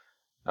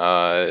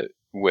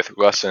with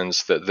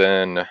lessons that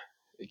then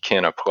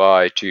can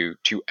apply to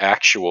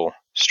actual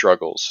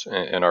struggles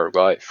in our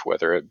life,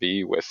 whether it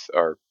be with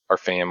our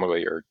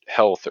family or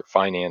health or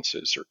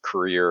finances or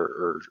career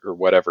or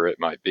whatever it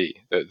might be.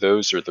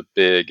 Those are the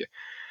big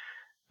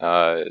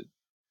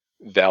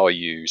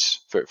values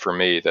for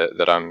me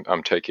that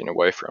I'm taking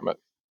away from it.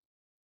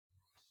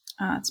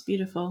 It's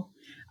beautiful.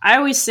 I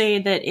always say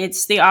that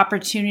it's the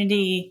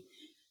opportunity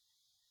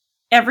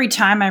every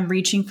time I'm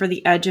reaching for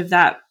the edge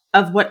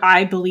of what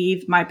I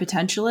believe my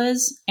potential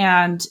is.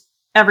 And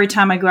every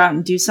time I go out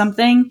and do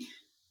something,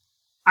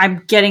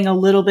 I'm getting a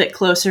little bit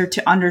closer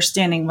to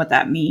understanding what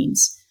that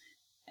means.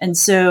 And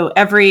so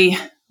every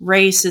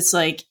race, it's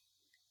like,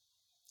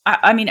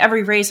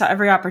 every race,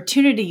 every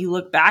opportunity, you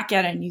look back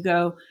at it and you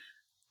go,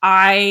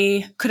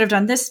 I could have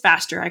done this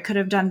faster. I could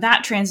have done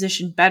that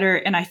transition better.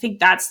 And I think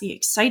that's the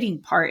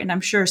exciting part. And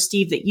I'm sure,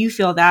 Steve, that you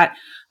feel that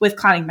with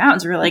climbing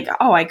mountains. We're like,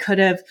 oh, I could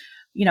have,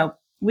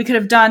 we could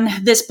have done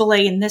this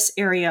belay in this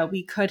area.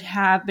 We could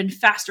have been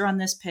faster on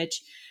this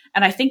pitch.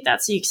 And I think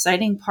that's the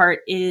exciting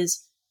part,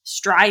 is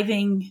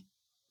striving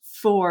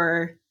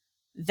for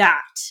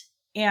that.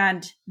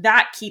 And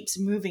that keeps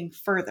moving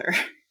further.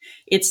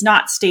 It's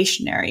not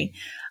stationary.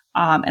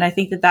 And I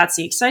think that that's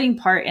the exciting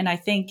part. And I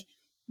think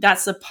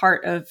that's the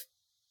part of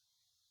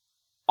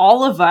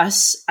all of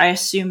us, I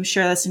assume,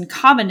 share this in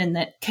common, in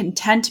that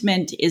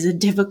contentment is a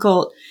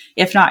difficult,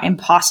 if not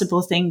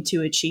impossible, thing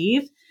to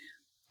achieve.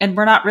 And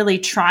we're not really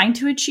trying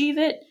to achieve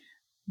it,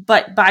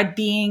 but by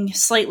being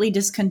slightly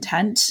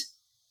discontent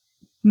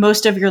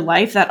most of your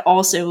life, that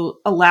also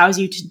allows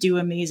you to do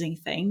amazing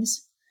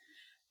things.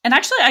 And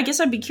actually, I guess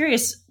I'd be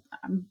curious.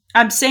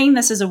 I'm saying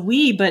this as a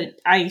we, but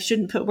I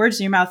shouldn't put words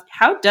in your mouth.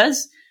 How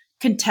does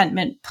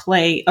contentment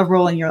play a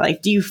role in your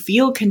life? Do you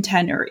feel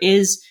content, or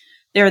is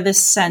there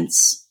this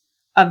sense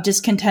of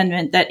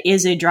discontentment that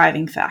is a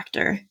driving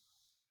factor?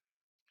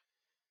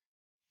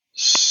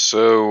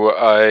 So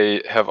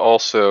I have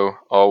also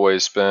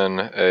always been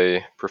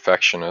a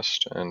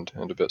perfectionist and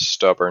a bit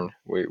stubborn.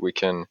 We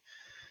can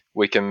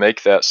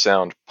make that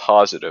sound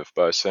positive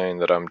by saying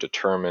that I'm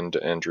determined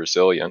and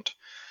resilient.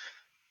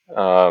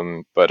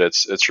 But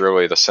it's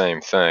really the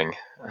same thing.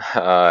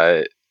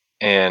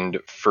 And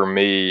for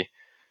me,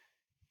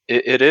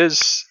 it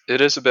is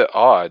a bit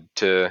odd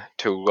to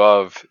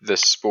love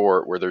this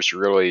sport where there's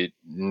really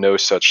no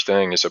such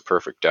thing as a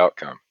perfect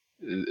outcome.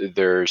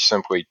 There's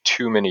simply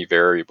too many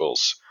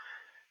variables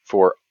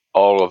for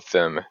all of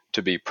them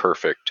to be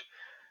perfect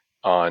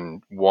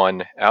on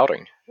one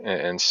outing.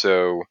 And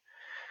so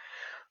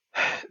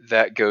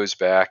that goes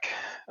back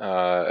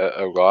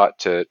a lot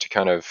to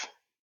kind of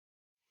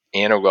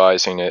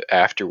analyzing it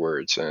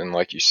afterwards, and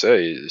like you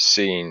say,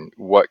 seeing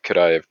what could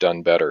I have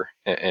done better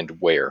and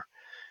where.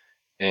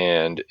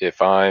 And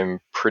if I'm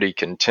pretty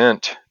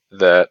content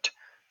that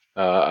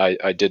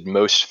I did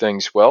most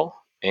things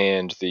well,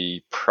 and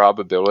the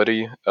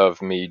probability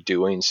of me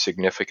doing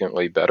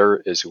significantly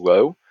better is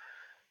low,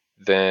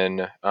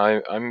 then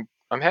I'm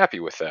happy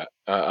with that.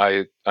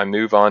 I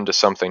move on to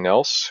something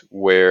else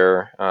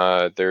where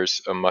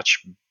there's a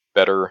much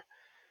better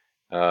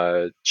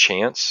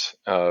chance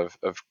of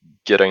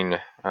getting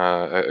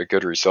a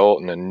good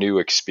result and a new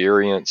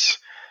experience.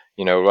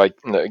 Like,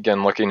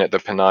 again, looking at the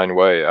Pennine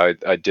Way,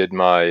 I did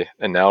my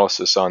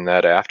analysis on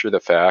that after the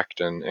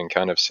fact and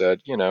kind of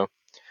said,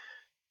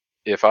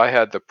 if I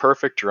had the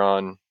perfect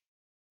run,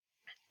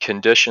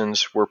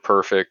 conditions were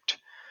perfect,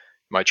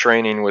 my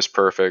training was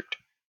perfect,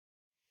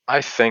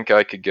 I think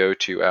I could go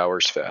 2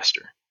 hours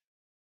faster.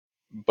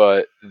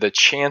 But the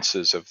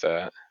chances of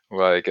that,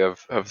 like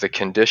of the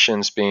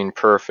conditions being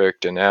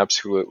perfect and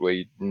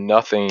absolutely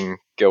nothing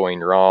going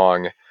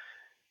wrong,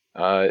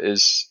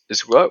 is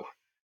low.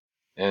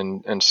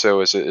 And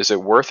so is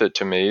it worth it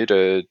to me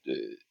to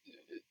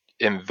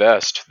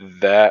invest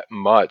that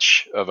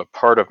much of a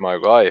part of my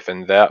life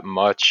and that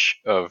much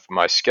of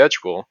my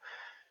schedule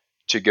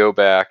to go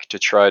back to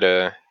try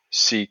to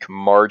seek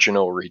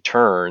marginal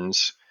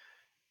returns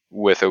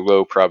with a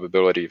low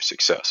probability of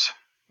success?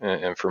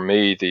 And for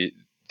me,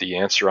 the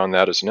answer on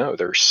that is no.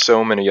 There are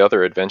so many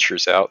other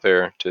adventures out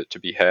there to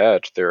be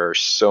had. There are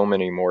so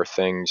many more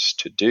things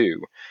to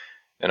do,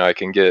 and I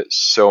can get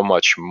so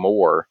much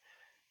more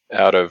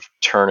out of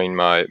turning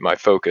my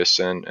focus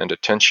and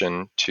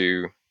attention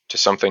to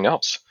something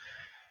else.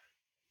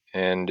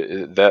 And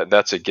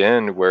that's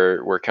again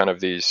where kind of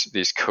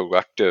these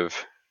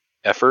collective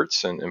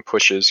efforts and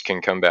pushes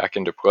can come back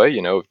into play.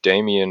 If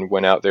Damien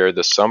went out there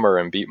this summer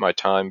and beat my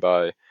time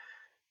by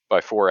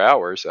 4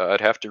 hours, I'd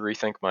have to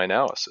rethink my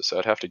analysis.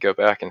 I'd have to go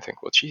back and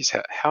think, well, geez,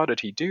 how did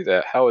he do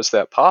that? How is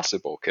that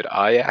possible? Could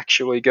I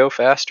actually go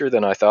faster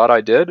than I thought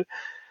I did?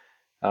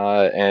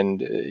 And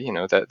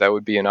that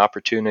would be an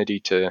opportunity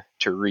to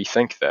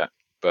rethink that.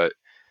 But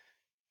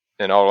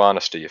in all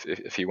honesty,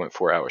 if he went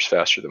 4 hours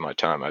faster than my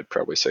time, I'd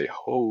probably say,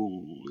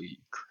 holy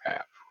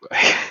crap.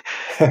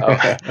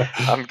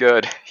 I'm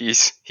good.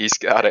 He's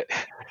got it.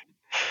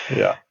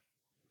 Yeah.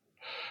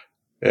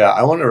 Yeah,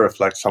 I want to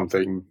reflect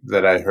something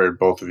that I heard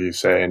both of you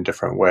say in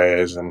different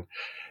ways. And,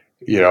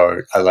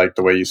 I like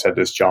the way you said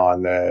this,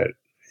 John, that,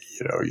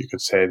 you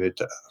could say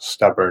that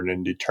stubborn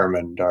and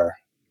determined are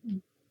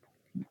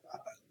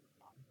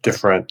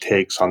different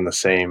takes on the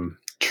same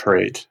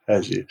trait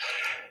as you.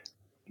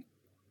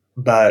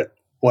 But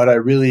what I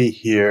really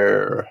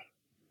hear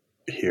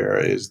here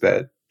is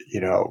that,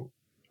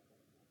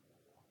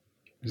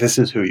 this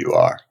is who you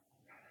are.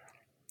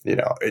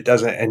 It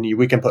doesn't, and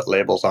we can put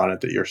labels on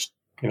it that you're,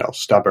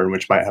 stubborn,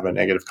 which might have a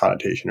negative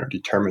connotation, or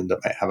determined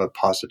that might have a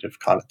positive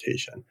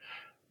connotation.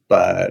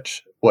 But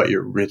what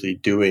you're really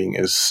doing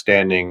is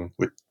standing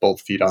with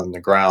both feet on the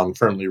ground,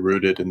 firmly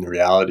rooted in the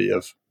reality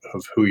of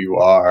who you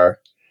are,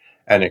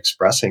 and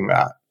expressing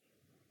that.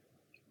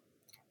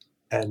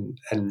 And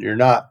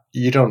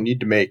you don't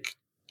need to make,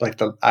 like,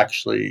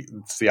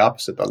 it's the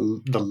opposite.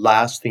 The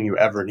last thing you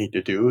ever need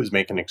to do is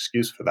make an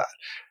excuse for that,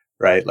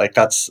 right? Like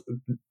that's,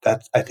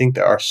 I think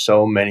there are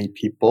so many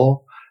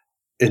people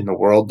in the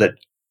world that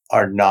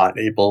are not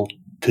able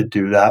to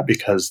do that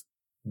because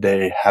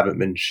they haven't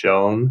been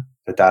shown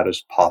that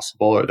is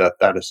possible or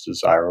that is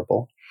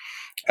desirable.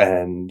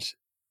 And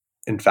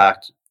in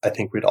fact, I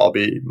think we'd all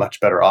be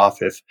much better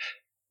off if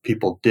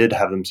people did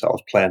have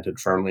themselves planted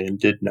firmly and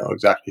did know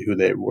exactly who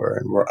they were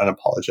and were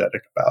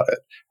unapologetic about it.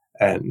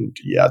 And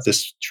yeah,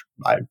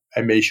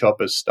 I may show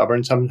up as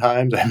stubborn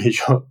sometimes. I may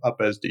show up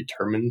as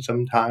determined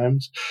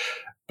sometimes,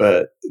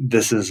 but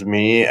this is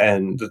me.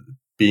 And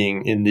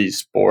being in these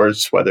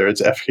sports, whether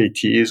it's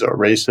FKTs or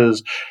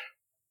races,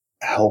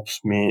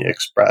 helps me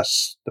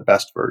express the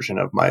best version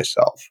of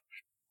myself.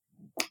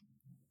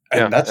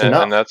 And that's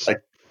enough. And that's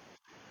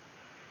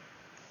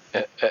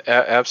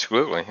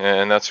absolutely.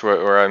 And that's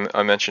where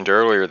I mentioned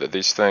earlier that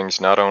these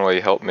things not only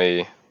help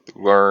me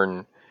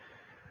learn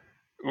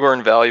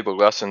valuable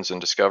lessons and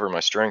discover my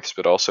strengths,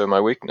 but also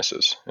my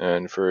weaknesses.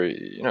 And for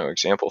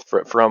example,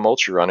 from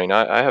ultra running,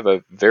 I have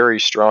a very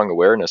strong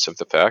awareness of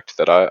the fact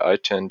that I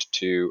tend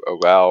to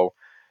allow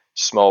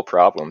small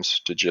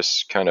problems to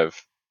just kind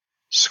of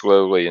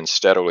slowly and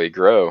steadily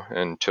grow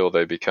until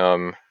they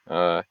become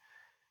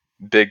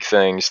big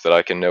things that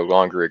I can no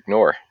longer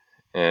ignore.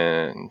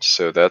 And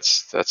so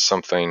that's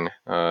something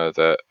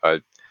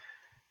that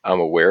I'm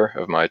aware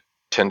of my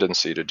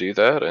tendency to do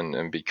that,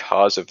 and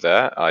because of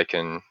that, I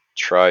can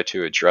try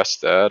to address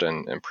that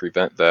and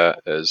prevent that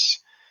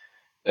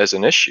as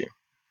an issue.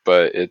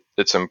 But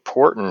it's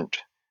important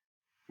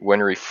when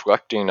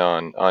reflecting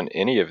on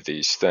any of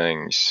these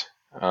things,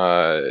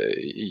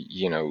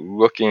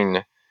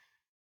 looking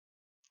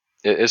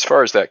as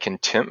far as that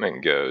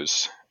contentment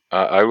goes.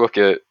 I look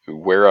at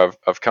where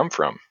I've come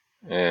from,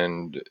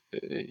 and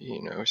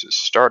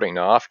starting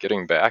off,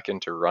 getting back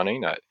into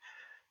running,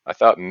 I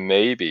thought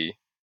maybe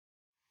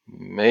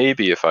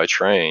if I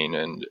train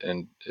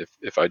and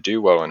if I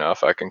do well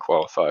enough, I can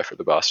qualify for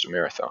the Boston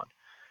Marathon.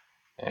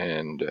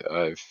 And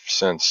I've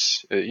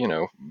since,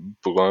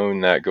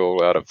 blown that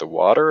goal out of the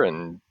water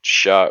and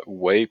shot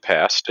way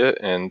past it.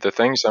 And the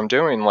things I'm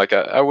doing, like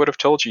I would have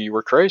told you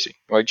were crazy,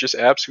 like just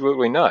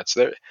absolutely nuts.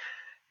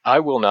 I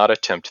will not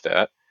attempt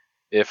that.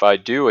 If I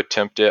do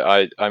attempt it,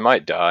 I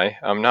might die.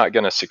 I'm not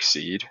going to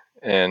succeed.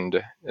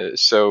 And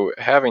so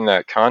having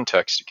that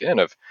context again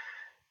of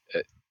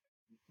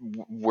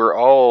we're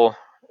all,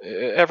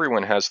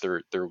 everyone has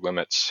their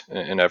limits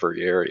in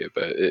every area,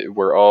 but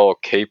we're all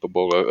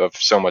capable of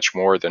so much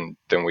more than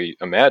we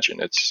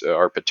imagine. It's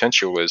our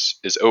potential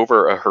is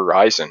over a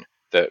horizon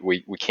that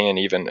we can't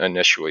even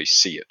initially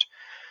see it.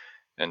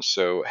 And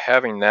so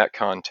having that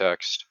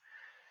context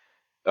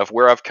of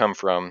where I've come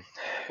from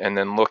and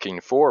then looking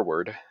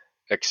forward,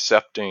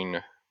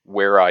 accepting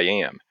where I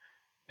am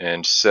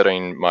and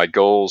setting my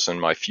goals and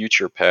my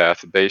future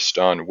path based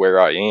on where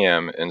I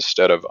am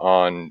instead of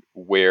on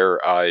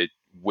where I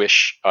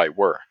wish I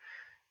were.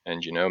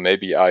 And,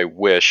 maybe I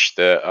wish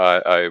that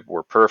I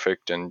were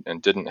perfect and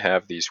didn't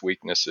have these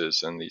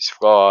weaknesses and these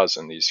flaws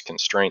and these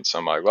constraints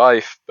on my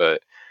life.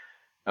 But,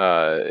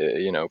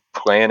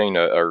 planning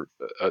a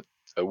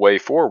way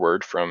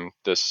forward from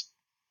this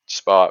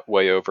spot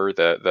way over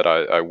that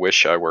I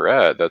wish I were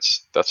at,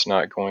 that's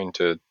not going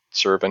to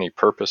serve any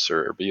purpose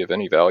or be of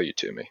any value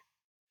to me.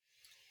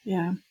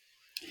 Yeah.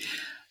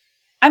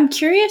 I'm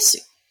curious,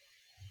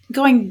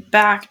 going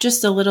back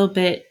just a little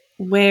bit,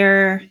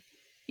 where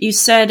you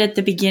said at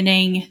the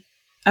beginning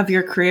of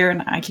your career,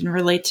 and I can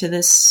relate to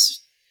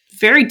this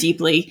very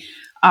deeply,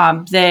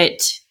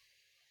 that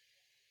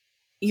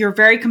you're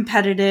very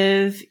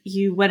competitive.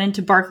 You went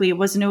into Barkley. It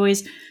wasn't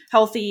always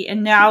healthy.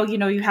 And now,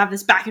 you have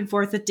this back and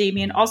forth with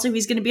Damien. Also,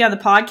 he's going to be on the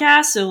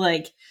podcast. So,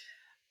 like,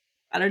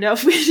 I don't know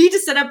if we need to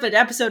set up an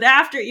episode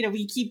after,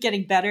 we keep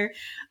getting better.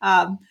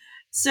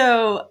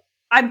 So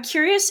I'm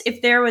curious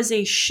if there was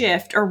a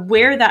shift or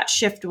where that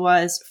shift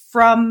was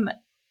from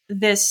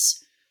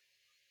this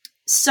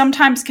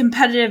sometimes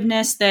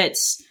competitiveness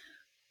that's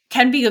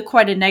can be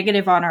quite a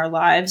negative on our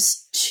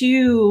lives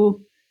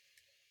to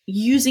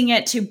using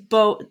it to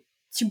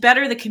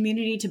better the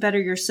community, to better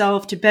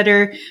yourself, to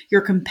better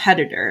your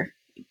competitor.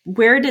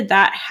 Where did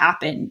that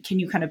happen? Can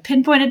you kind of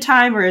pinpoint a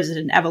time, or is it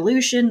an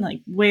evolution?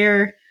 Like,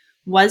 where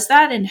was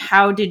that, and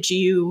how did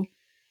you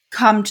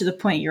come to the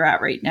point you're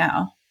at right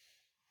now?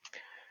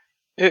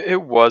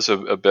 It was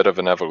a bit of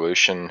an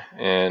evolution,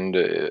 and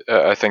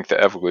I think the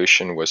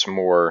evolution was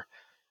more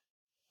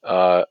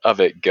of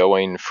it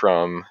going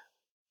from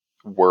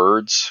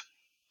words,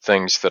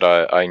 things that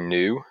I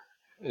knew,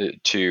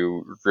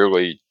 to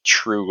really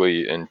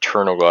truly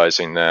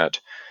internalizing that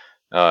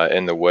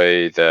in the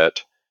way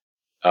that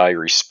I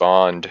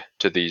respond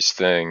to these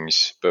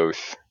things,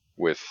 both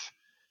with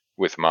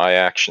my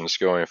actions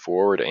going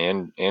forward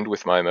and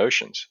with my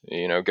emotions.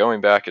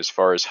 Going back as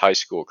far as high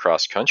school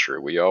cross country,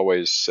 we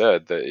always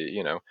said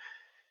that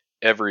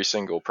every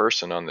single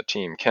person on the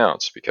team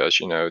counts, because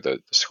the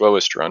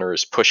slowest runner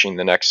is pushing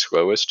the next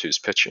slowest, who's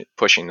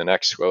pushing the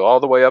next slow,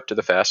 all the way up to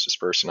the fastest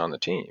person on the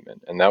team.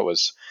 And that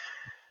was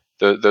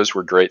those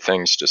were great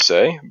things to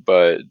say,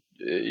 but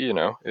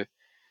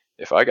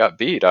if I got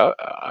beat,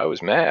 I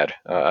was mad.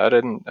 I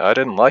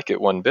didn't like it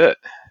one bit.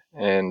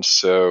 And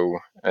so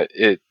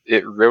it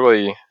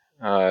really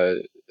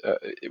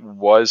it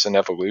was an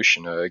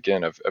evolution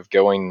again of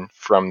going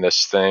from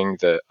this thing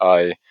that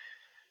I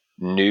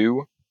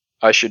knew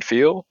I should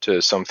feel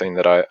to something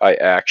that I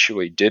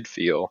actually did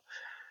feel.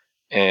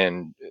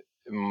 And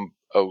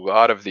a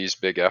lot of these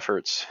big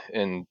efforts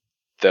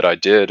that I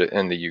did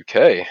in the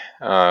UK,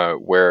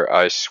 where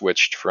I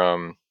switched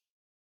from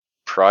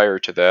prior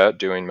to that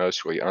doing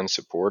mostly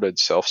unsupported,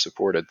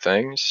 self-supported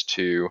things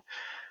to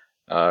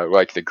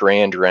like the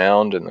Grand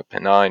Round and the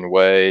Pennine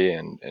Way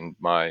and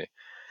my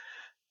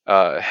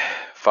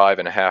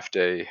 5.5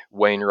 day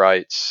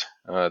Wainwrights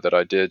that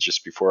I did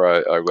just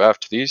before I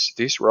left.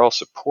 These were all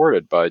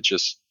supported by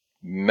just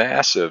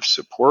massive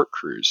support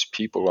crews,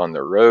 people on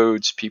the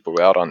roads, people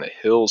out on the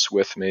hills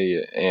with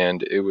me,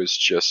 and it was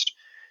just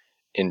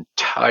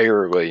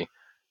entirely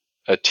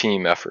a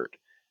team effort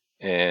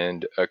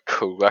and a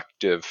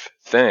collective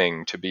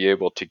thing to be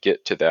able to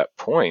get to that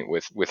point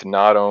with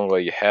not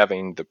only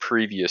having the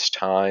previous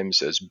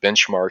times as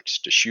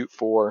benchmarks to shoot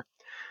for,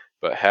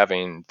 but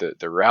having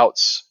the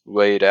routes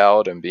laid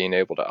out and being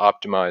able to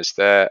optimize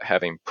that,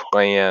 having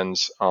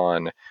plans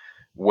on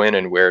when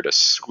and where to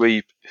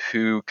sleep,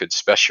 who could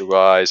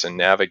specialize in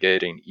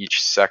navigating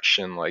each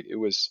section. Like it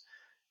was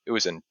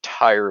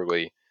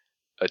entirely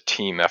a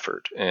team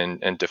effort,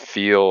 and to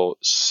feel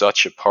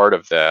such a part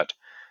of that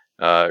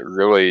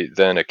really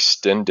then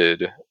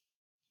extended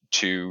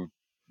to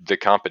the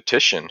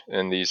competition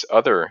and these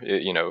other,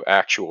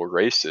 actual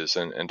races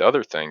and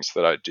other things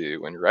that I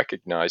do, and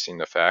recognizing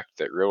the fact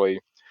that really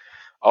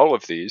all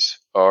of these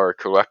are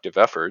collective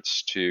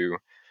efforts to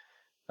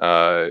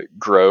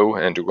grow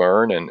and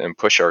learn and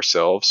push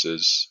ourselves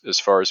as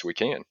far as we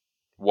can,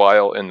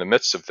 while in the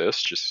midst of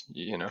this, just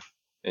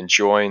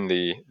enjoying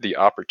the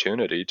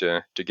opportunity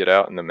to get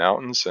out in the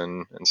mountains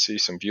and see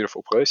some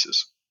beautiful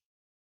places.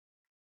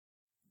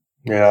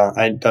 Yeah,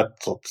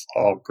 that's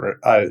all great.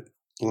 I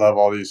love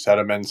all these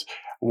sentiments.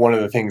 One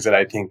of the things that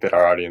I think that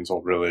our audience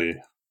will really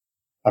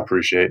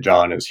appreciate,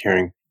 John, is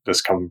hearing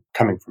this coming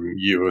from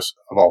you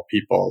of all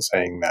people,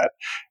 saying that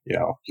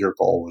your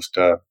goal was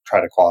to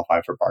try to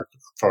qualify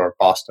for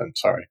Boston.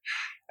 Sorry,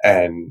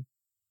 and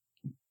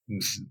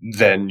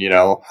then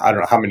I don't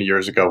know how many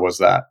years ago was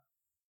that.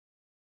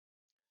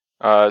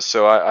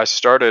 So I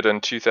started in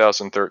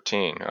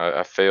 2013.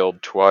 I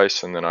failed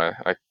twice, and then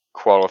I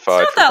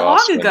qualified for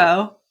Boston. It's not that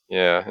long ago.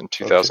 Yeah, in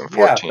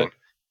 2014.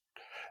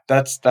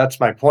 Yeah, that's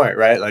my point,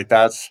 right? Like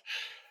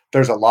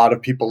there's a lot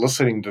of people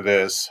listening to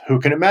this who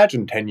can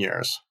imagine 10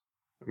 years,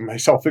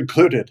 myself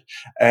included.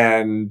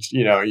 And,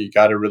 you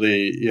got to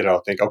really,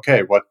 think,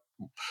 okay, what,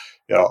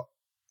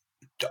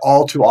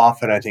 all too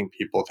often, I think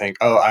people think,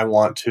 oh, I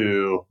want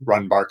to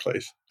run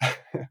Barclays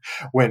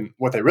when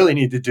what they really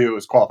need to do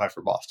is qualify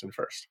for Boston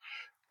first,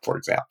 for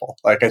example.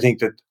 Like, I think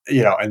that,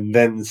 and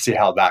then see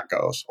how that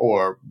goes,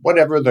 or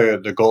whatever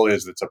the goal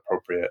is that's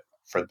appropriate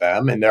for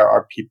them. And there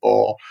are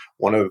people,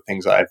 one of the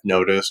things I've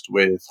noticed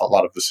with a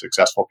lot of the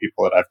successful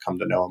people that I've come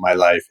to know in my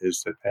life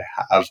is that they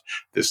have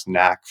this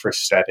knack for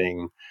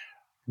setting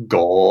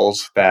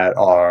goals that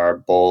are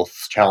both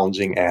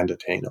challenging and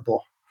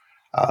attainable.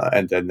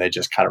 And then they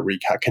just kind of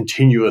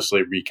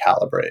continuously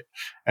recalibrate.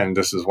 And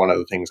this is one of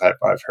the things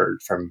I've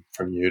heard from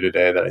you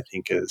today that I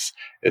think is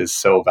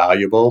so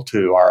valuable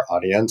to our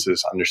audience,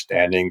 is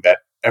understanding that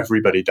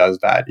everybody does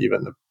that,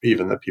 even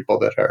the people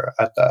that are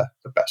at the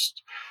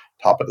best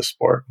top of the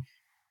sport.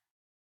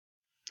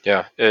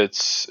 Yeah,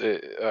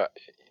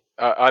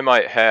 I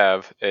might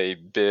have a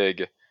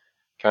big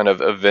kind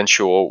of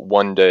eventual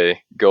one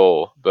day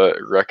goal, but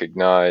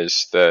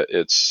recognize that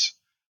it's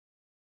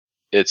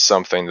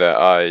something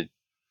that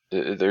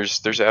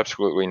there's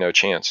absolutely no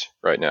chance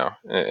right now,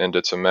 and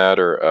it's a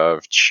matter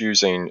of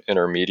choosing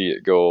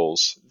intermediate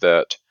goals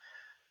that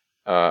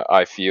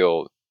I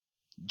feel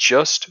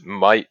just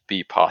might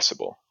be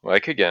possible.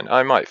 Like, again,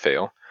 I might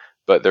fail,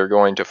 but they're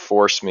going to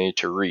force me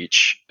to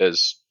reach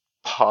as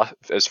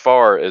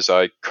far as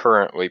I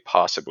currently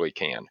possibly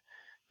can.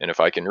 And if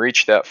I can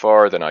reach that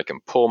far, then I can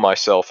pull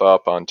myself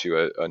up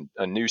onto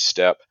a new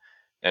step,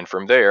 and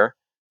from there,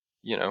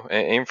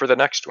 aim for the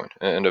next one,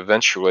 and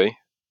eventually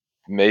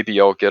maybe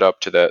I'll get up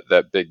to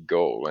that big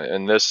goal.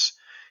 And this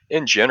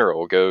in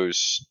general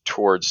goes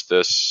towards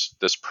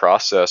this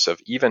process of,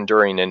 even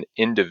during an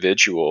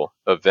individual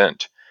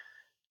event,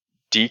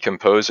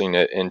 decomposing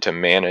it into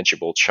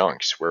manageable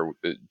chunks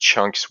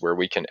where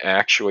we can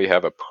actually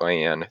have a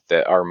plan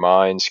that our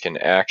minds can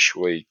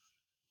actually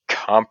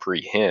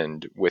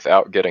comprehend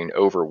without getting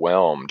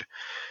overwhelmed.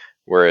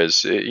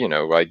 Whereas,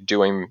 like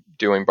doing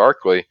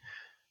Barkley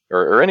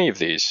or any of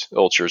these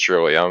ultras,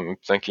 really, I'm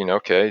thinking,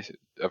 okay,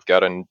 I've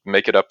got to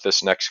make it up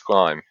this next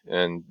climb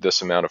in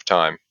this amount of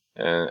time,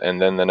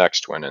 and then the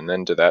next one, and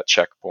then to that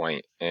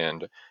checkpoint.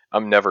 And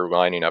I'm never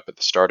lining up at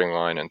the starting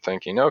line and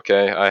thinking,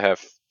 okay, I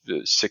have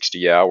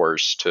 60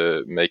 hours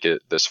to make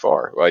it this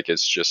far. Like,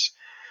 it's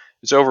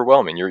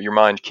overwhelming. Your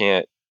mind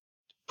can't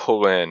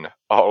pull in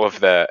all of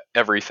that,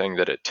 everything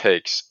that it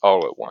takes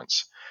all at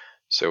once.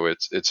 So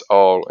it's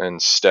all in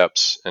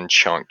steps and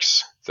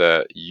chunks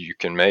that you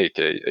can make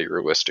a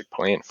realistic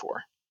plan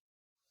for.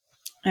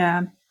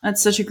 Yeah,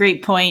 that's such a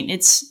great point.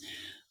 It's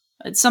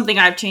something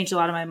I've changed a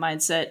lot of my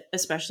mindset,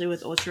 especially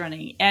with ultra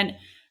running. And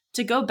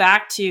to go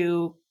back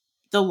to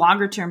the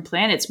longer term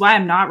plan, it's why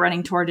I'm not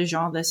running Tour de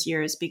Jean this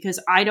year, is because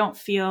I don't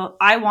feel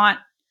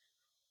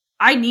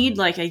I need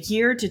like a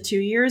year to 2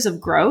 years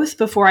of growth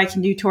before I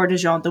can do Tour de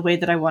Jean the way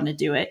that I want to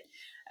do it.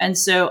 And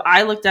so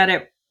I looked at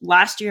it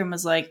last year and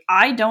was like,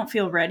 I don't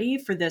feel ready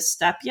for this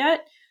step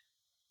yet.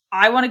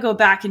 I want to go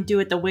back and do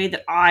it the way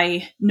that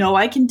I know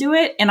I can do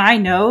it. And I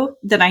know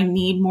that I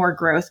need more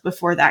growth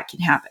before that can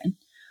happen.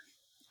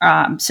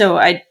 So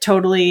I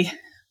totally,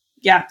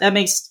 that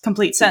makes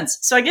complete sense.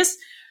 So I guess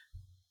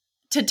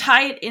to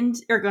tie it in,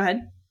 or go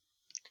ahead.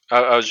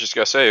 I was just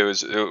going to say, it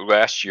was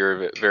last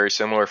year very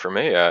similar for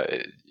me.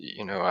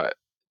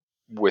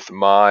 With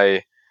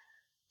my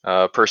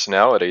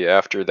personality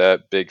after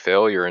that big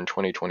failure in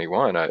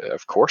 2021,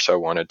 of course I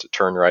wanted to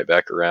turn right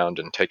back around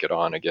and take it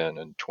on again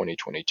in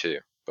 2022.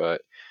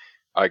 But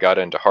I got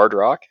into hard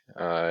rock,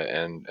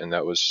 and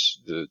that was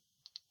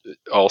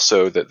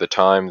also the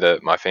time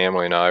that my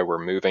family and I were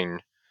moving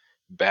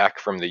back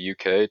from the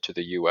UK to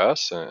the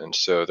US, and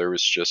so there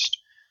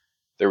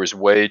was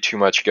way too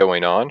much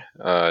going on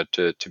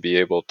to be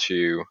able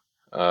to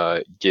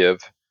give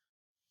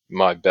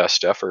my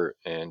best effort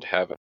and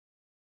have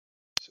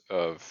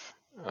of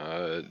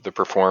the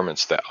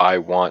performance that I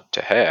want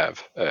to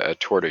have at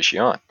Tour de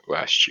Géant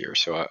last year.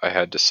 So I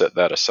had to set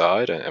that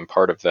aside, and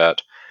part of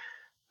that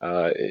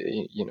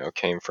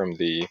came from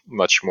the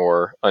much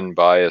more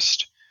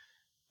unbiased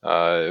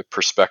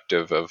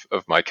perspective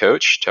of my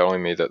coach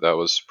telling me that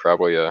was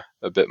probably a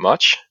bit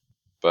much.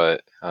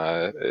 But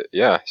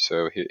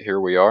so here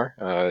we are.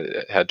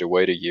 Had to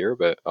wait a year,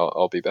 but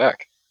I'll be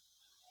back.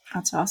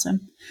 That's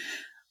awesome.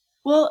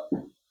 Well,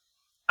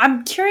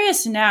 I'm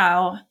curious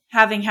now,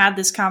 having had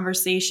this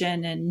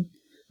conversation and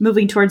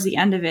moving towards the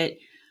end of it,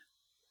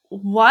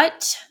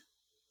 what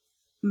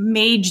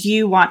made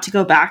you want to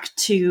go back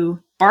to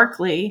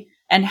Barkley,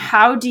 and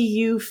how do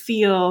you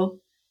feel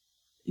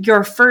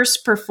your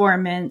first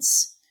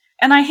performance?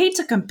 And I hate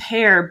to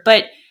compare,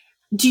 but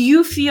do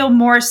you feel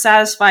more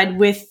satisfied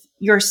with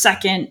your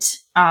second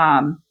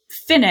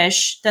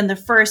finish than the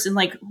first? And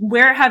like,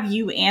 where have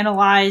you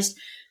analyzed,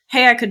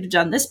 hey, I could have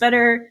done this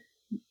better,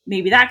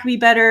 maybe that could be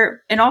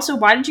better? And also,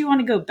 why did you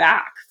want to go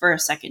back for a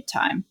second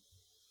time?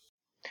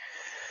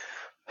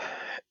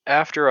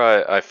 After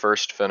I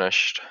first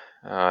finished,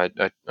 I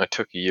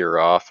took a year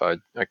off. I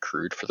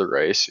crewed for the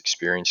race,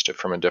 experienced it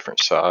from a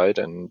different side,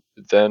 and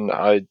then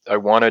I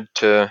wanted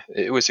to,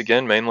 it was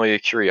again mainly a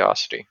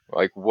curiosity.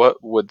 Like, what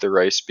would the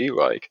race be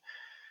like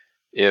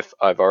if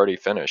I've already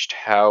finished?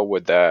 How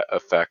would that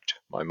affect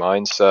my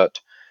mindset,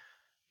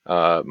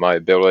 my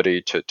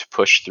ability to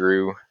push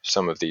through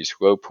some of these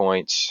low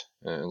points?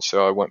 And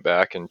so I went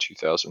back in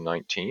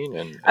 2019,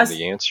 and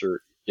the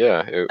answer,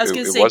 yeah, I was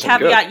going to say,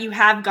 caveat, good. You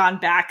have gone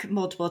back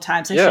multiple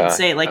times. I shouldn't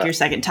say like your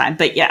second time,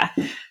 but yeah.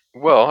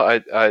 Well,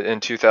 I in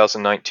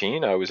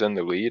 2019, I was in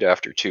the lead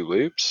after 2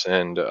 loops,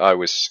 and I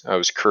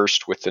was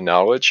cursed with the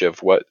knowledge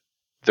of what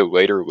the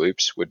later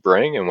loops would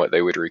bring and what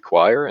they would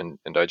require, and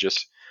I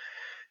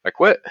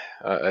quit.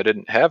 I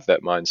didn't have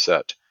that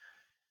mindset,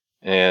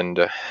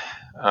 and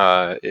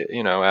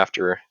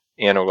after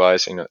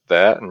analyzing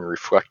that and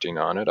reflecting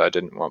on it, I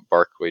didn't want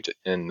Barkley to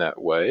end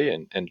that way.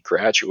 And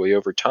gradually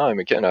over time,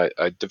 again, I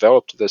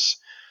developed this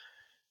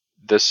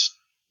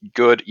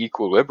good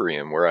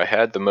equilibrium where I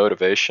had the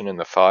motivation and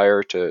the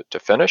fire to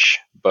finish,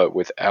 but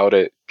without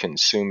it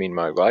consuming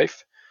my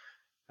life.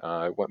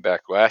 I went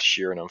back last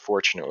year, and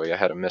unfortunately I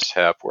had a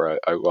mishap where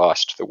I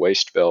lost the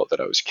waist belt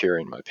that I was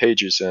carrying my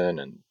pages in,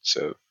 and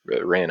so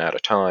it ran out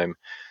of time.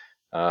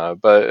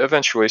 But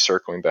eventually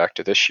circling back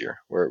to this year,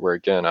 where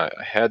again, I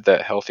had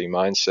that healthy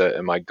mindset,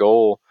 and my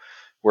goal,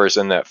 whereas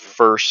in that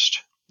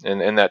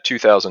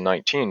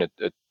 2019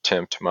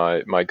 attempt,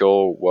 my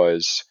goal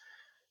was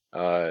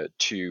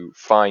to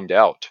find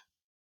out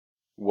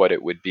what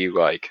it would be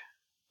like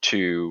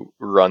to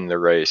run the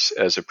race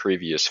as a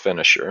previous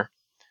finisher.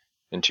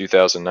 In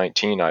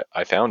 2019,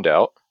 I found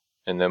out,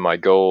 and then my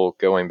goal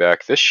going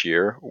back this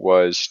year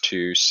was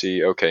to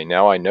see, okay,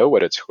 now I know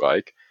what it's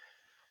like.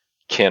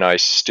 Can I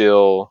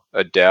still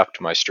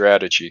adapt my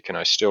strategy? Can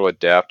I still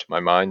adapt my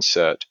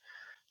mindset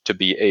to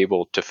be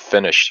able to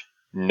finish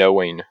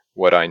knowing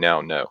what I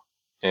now know?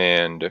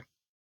 And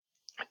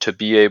to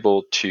be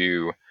able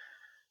to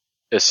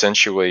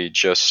essentially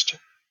just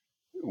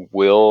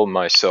will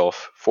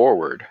myself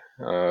forward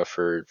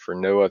for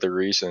no other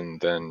reason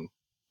than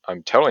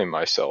I'm telling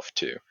myself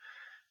to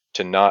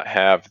not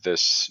have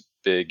this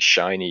big,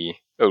 shiny,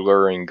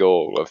 alluring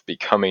goal of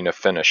becoming a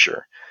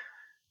finisher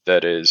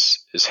that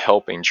is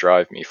helping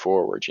drive me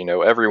forward.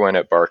 Everyone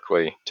at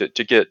Barkley, to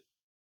get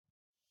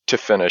to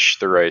finish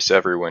the race,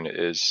 everyone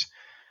is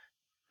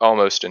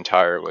almost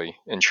entirely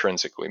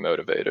intrinsically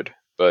motivated.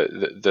 But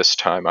this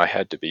time I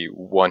had to be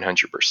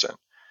 100%.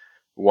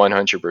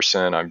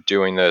 100%. I'm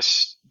doing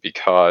this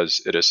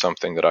because it is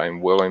something that I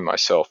am willing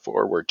myself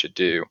forward to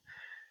do.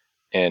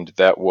 And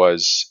that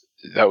was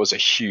a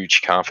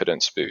huge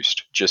confidence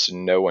boost, just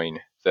knowing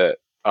that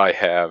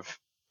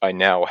I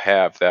now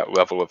have that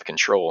level of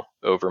control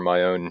over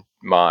my own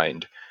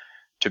mind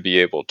to be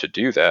able to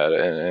do that.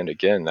 And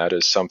again, that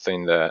is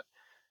something that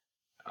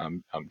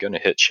I'm going to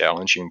hit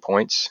challenging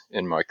points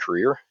in my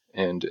career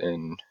and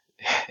in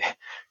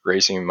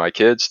raising my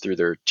kids through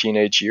their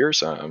teenage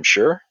years, I'm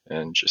sure.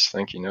 And just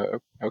thinking,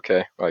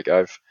 okay, like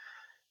I've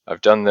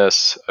done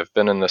this, I've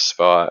been in this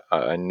spot,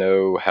 I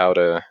know how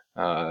to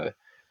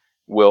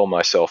will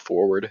myself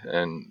forward,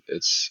 and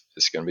it's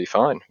going to be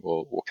fine.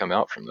 We'll come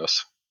out from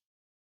this.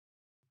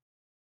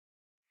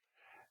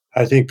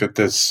 I think that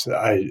as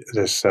I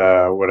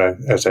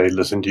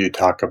listen to you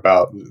talk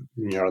about,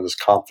 this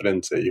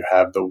confidence that you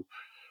have the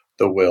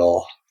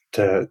will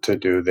to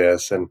do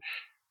this, and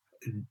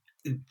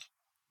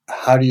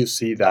how do you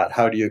see that?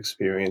 How do you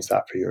experience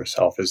that for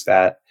yourself? Is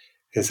that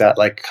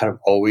like kind of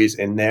always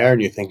in there,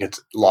 and you think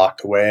it's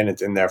locked away and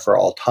it's in there for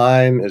all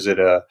time? Is it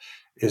a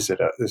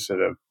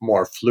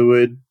more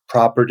fluid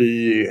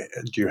property?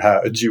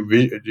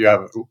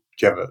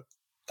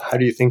 How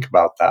do you think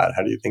about that?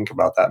 How do you think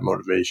about that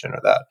motivation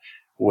or that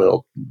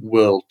will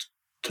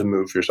to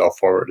move yourself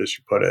forward, as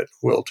you put it,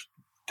 will to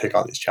take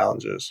on these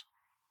challenges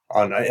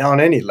on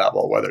any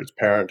level, whether it's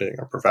parenting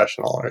or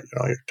professional, or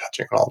you're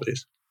touching on all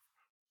these?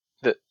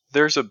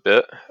 There's a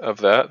bit of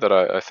that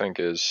I think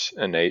is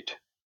innate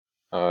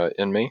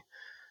in me,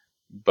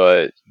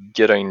 but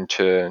getting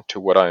to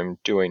what I'm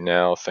doing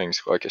now,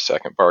 things like a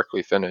second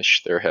Barkley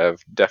finish, there have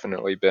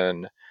definitely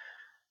been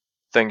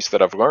things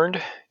that I've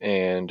learned,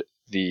 and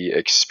the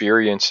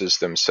experiences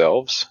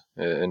themselves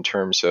in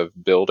terms of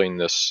building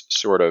this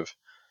sort of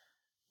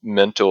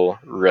mental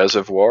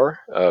reservoir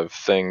of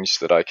things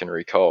that I can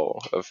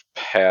recall, of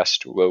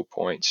past low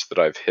points that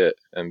I've hit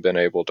and been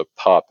able to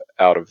pop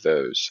out of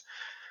those,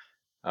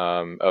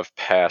 of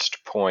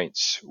past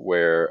points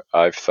where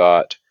I've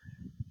thought,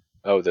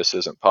 oh, this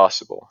isn't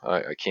possible.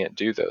 I can't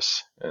do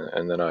this.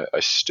 And then I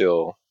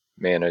still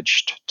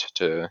managed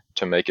to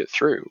make it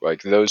through.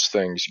 Like those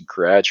things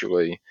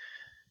gradually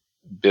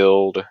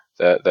build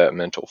that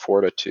mental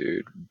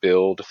fortitude,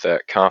 build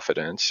that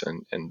confidence,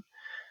 and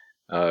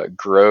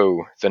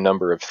grow the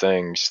number of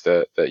things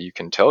that you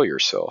can tell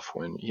yourself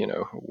when,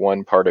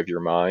 one part of your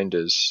mind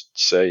is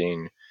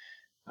saying,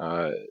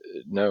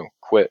 no,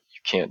 quit, you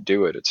can't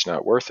do it, it's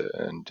not worth it.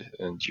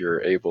 And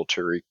you're able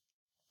to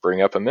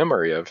bring up a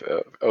memory of,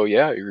 oh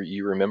yeah,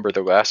 you remember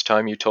the last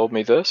time you told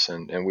me this,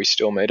 and we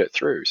still made it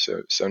through.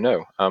 So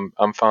no,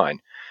 I'm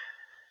fine.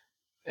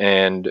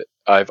 And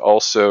I've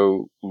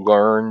also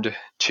learned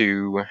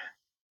to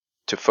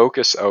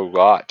focus a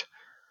lot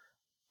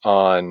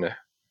on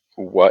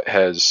what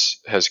has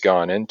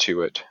gone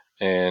into it,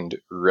 and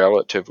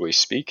relatively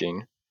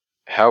speaking,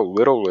 how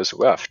little is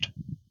left.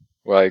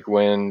 Like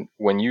when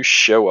you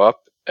show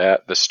up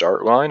at the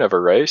start line of a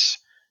race,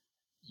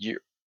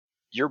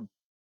 you're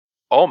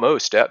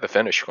almost at the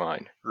finish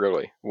line,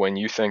 really, when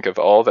you think of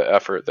all the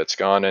effort that's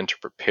gone into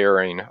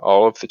preparing,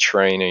 all of the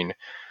training,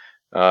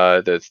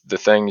 the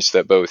things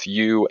that both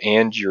you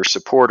and your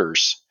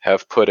supporters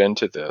have put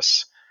into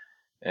this.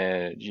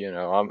 And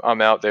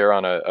I'm out there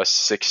on a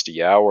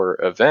 60-hour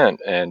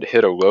event and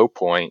hit a low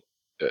point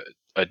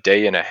a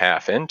day and a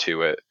half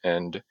into it,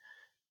 and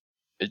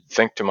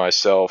think to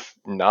myself,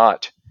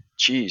 not,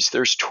 geez,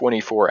 there's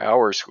 24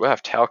 hours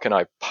left, how can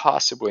I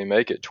possibly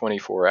make it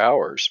 24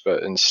 hours,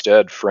 but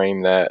instead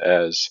frame that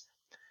as,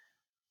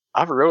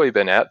 I've really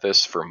been at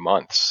this for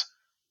months,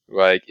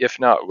 like if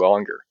not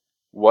longer.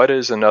 What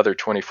is another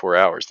 24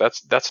 hours?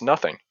 That's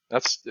nothing.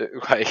 That's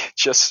like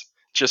just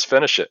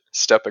finish it,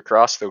 step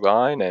across the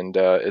line, and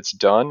it's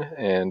done,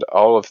 and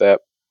all of that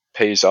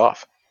pays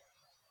off.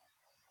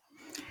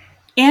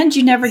 And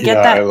you never get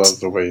that. I love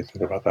the way you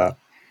think about that.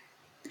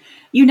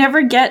 You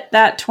never get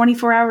that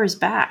 24 hours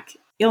back.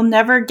 You'll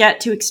never get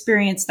to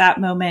experience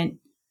that moment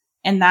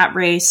in that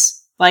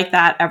race like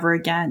that ever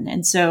again.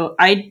 And so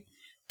I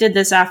did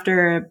this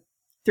after a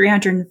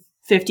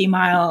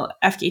 350-mile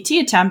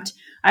FKT attempt.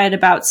 I had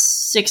about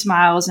 6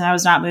 miles and I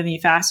was not moving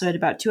fast. So I had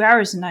about 2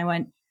 hours, and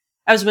I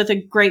was with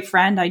a great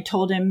friend. I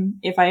told him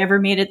if I ever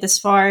made it this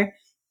far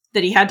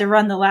that he had to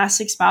run the last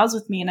 6 miles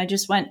with me. And I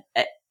just went,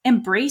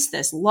 embrace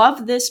this,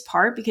 love this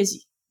part,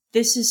 because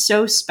this is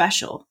so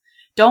special.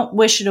 Don't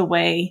wish it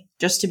away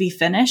just to be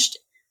finished.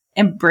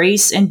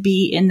 Embrace and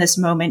be in this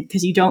moment,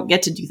 because you don't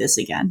get to do this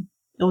again.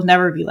 It'll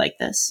never be like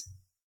this.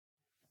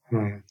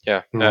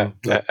 Yeah,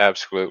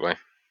 absolutely.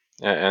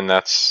 And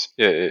that's,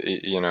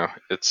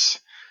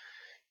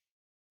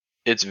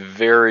 it's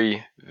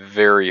very,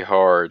 very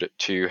hard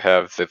to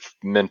have the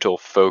mental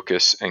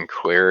focus and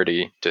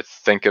clarity to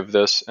think of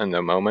this in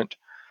the moment,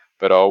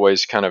 but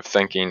always kind of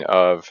thinking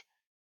of,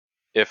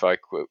 if I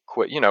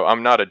quit,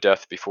 I'm not a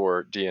death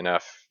before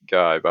DNF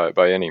guy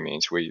by any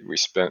means. We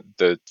spent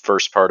the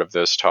first part of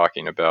this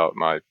talking about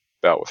my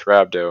bout with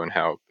rhabdo and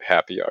how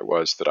happy I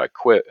was that I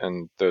quit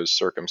in those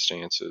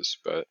circumstances,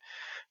 but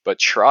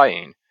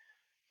trying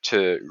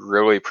to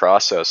really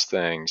process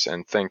things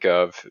and think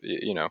of,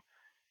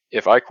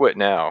 if I quit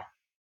now,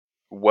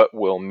 what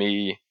will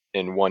me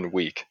in 1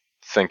 week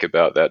think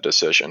about that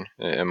decision?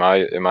 Am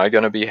I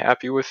going to be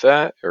happy with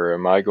that, or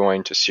am I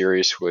going to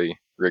seriously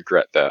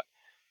regret that?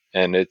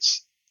 And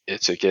it's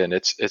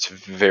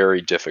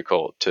very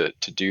difficult to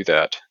do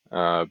that,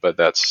 but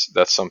that's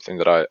something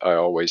that I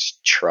always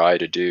try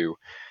to do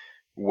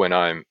when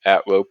I'm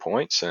at low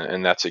points,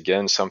 and that's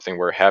again something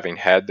where, having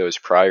had those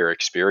prior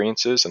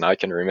experiences, and I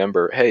can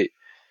remember, hey,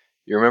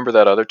 you remember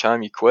that other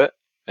time you quit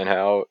and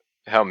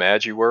how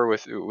mad you were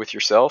with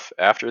yourself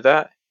after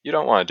that? You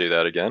don't want to do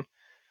that again.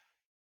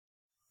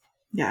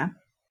 Yeah.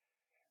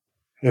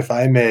 If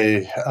I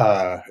may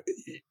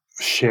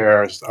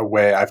share a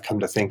way I've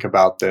come to think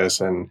about this,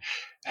 and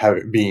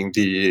being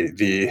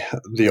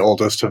the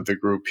oldest of the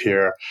group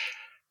here,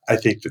 I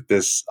think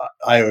that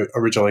I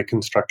originally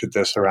constructed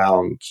this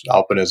around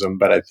alpinism,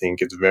 but I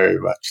think it's very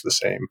much the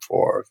same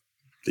for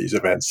these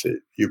events that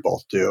you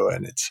both do.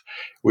 And it's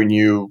when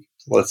you,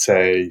 let's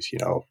say,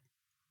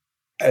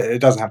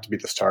 it doesn't have to be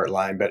the start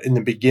line, but in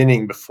the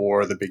beginning,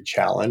 before the big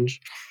challenge,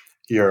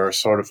 you're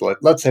sort of like,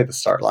 let's say the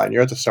start line,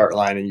 you're at the start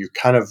line and you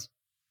kind of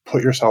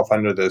put yourself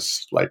under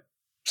this like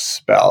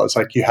spell. It's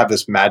like you have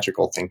this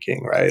magical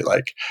thinking, right?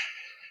 Like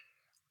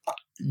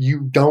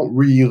you don't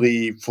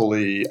really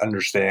fully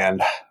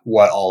understand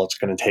what all it's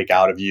going to take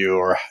out of you,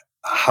 or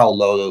how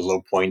low those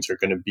low points are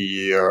going to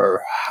be,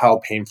 or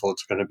how painful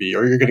it's going to be,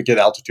 or you're going to get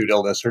altitude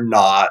illness or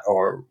not,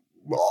 or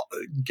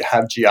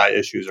have GI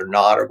issues or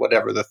not, or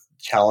whatever the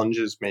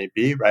challenges may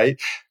be, right?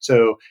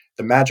 So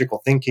the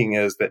magical thinking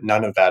is that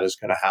none of that is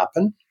going to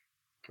happen,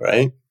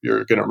 right?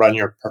 You're going to run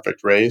your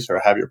perfect race or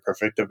have your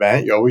perfect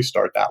event. You always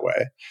start that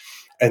way.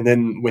 And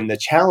then when the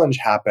challenge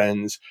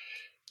happens,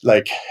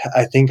 like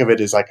I think of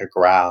it as like a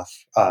graph,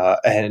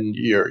 and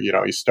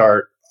you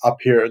start up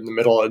here in the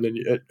middle, and then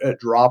it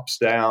drops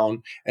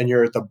down, and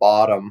you're at the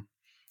bottom.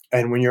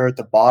 And when you're at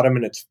the bottom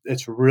and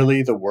it's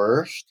really the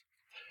worst,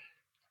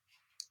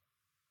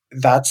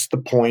 that's the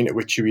point at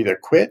which you either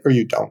quit or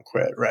you don't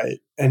quit, right?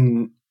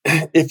 And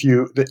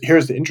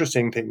here's the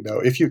interesting thing though,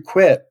 if you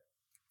quit,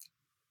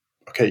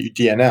 okay, you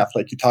DNF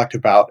like you talked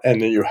about,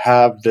 and then you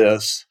have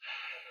this,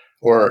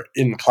 or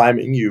in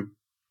climbing you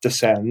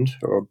descend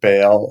or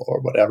bail or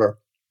whatever.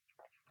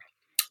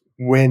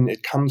 When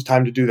it comes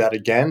time to do that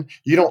again,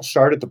 you don't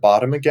start at the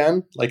bottom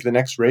again. Like the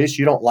next race,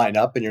 you don't line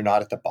up and you're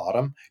not at the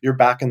bottom. You're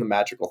back in the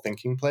magical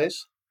thinking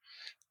place.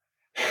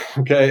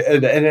 Okay.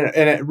 And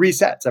it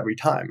resets every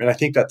time. And I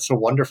think that's so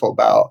wonderful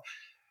about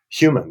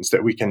humans,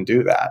 that we can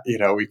do that.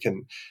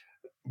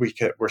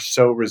 We're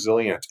so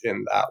resilient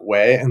in that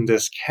way. And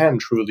this can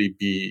truly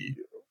be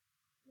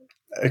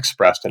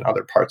expressed in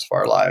other parts of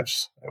our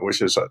lives,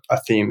 which is a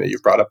theme that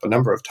you've brought up a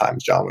number of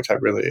times, John, which I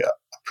really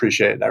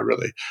appreciate. And I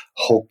really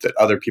hope that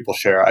other people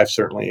share. I've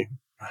certainly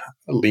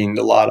leaned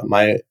a lot of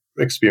my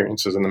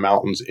experiences in the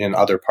mountains in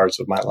other parts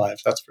of my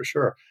life. That's for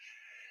sure.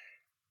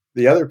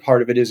 The other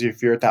part of it is,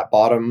 if you're at that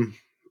bottom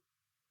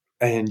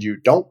and you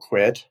don't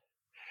quit,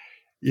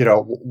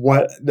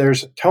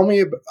 tell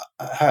me,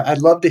 I'd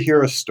love to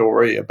hear a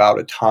story about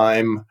a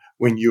time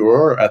when you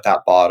were at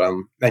that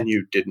bottom and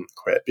you didn't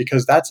quit,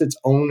 because that's its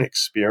own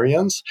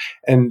experience.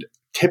 And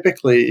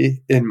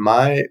typically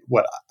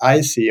what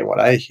I see and what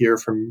I hear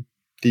from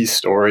these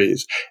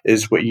stories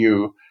is when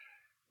you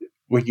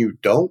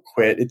don't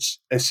quit, it's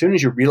as soon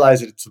as you realize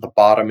that it's at the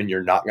bottom and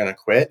you're not going to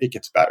quit, it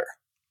gets better.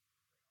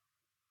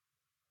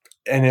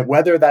 And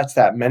whether that's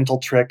that mental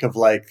trick of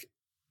like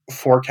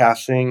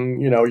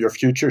forecasting, your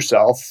future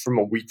self from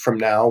a week from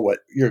now, what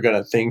you're going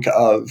to think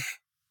of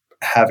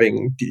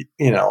having,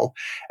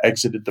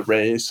 exited the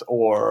race,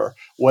 or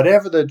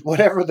whatever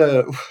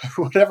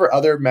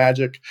other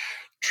magic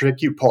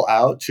trick you pull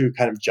out to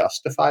kind of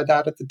justify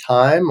that at the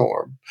time.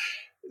 Or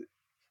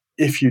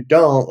if you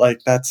don't,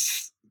 like,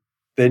 that's,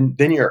 then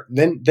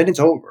it's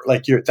over.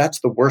 Like that's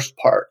the worst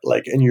part.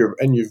 Like, and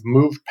you've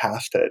moved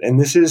past it. And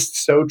this is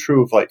so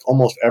true of like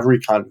almost every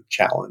kind of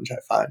challenge I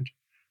find.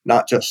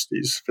 Not just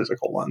these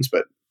physical ones,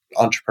 but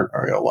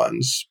entrepreneurial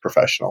ones,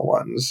 professional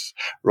ones,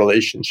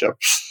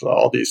 relationships,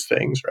 all these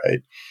things, right?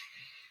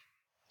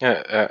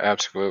 Yeah,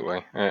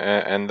 absolutely.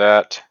 And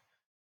that,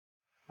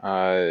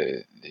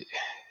 to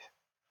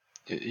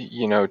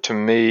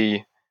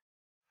me,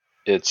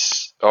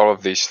 it's all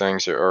of these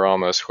things are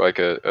almost like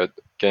a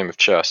game of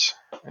chess,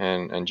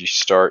 and you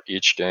start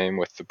each game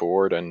with the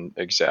board in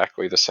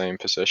exactly the same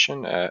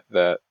position at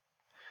that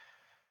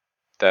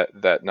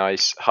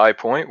nice high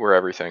point where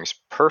everything's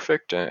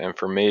perfect. And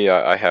for me,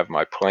 I have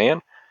my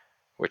plan,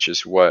 which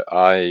is what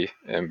I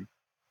am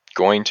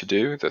going to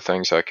do, the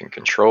things I can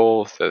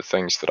control, the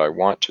things that I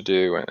want to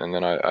do, and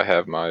then I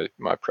have my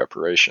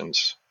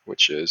preparations,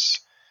 which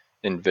is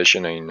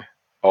envisioning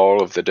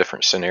all of the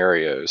different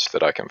scenarios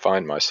that I can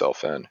find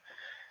myself in,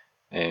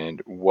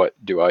 and what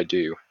do I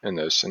do in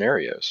those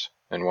scenarios.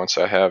 And once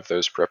I have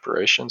those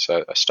preparations,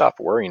 I stop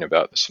worrying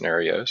about the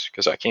scenarios,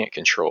 because I can't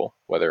control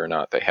whether or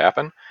not they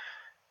happen.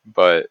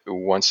 But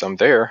once I'm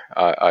there,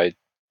 I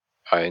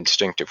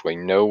instinctively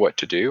know what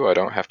to do. I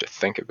don't have to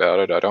think about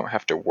it. I don't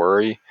have to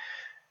worry.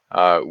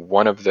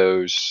 One of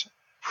those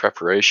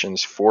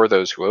preparations for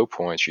those low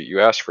points, you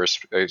asked for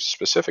a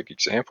specific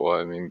example.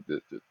 I mean,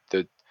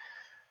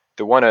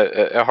 the one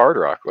at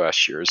Hardrock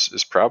last year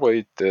is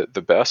probably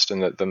the best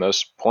and the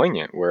most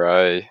poignant, where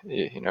I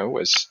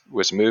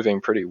was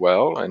moving pretty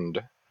well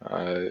and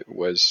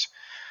was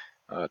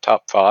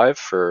top 5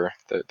 for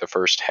the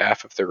first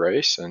half of the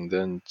race, and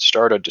then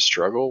started to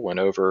struggle, went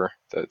over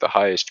the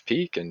highest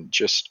peak, and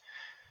just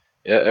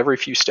every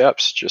few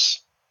steps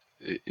just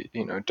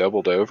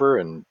doubled over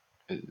and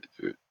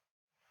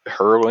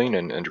hurling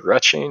and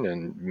retching,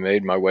 and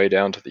made my way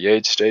down to the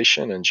aid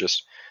station, and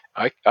just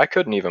I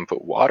couldn't even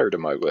put water to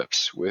my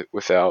lips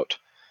without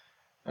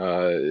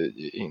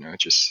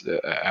just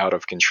out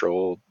of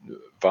control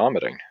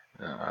vomiting.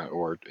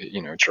 Or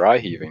dry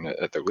heaving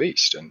at the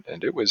least,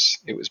 and it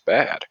was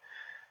bad,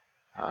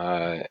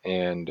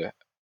 and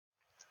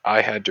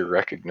I had to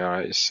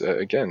recognize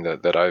again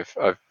that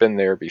I've been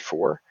there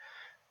before.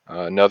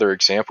 Another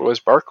example is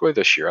Barkley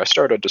this year. I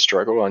started to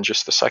struggle on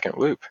just the second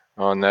loop,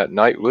 on that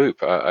night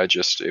loop.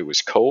 It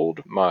was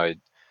cold. My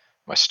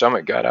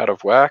stomach got out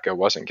of whack. I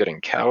wasn't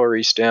getting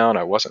calories down.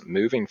 I wasn't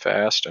moving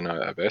fast, and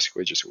I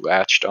basically just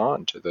latched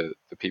on to the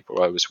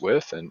people I was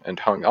with and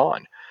hung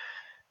on,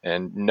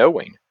 and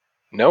knowing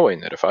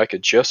that if I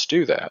could just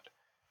do that,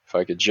 if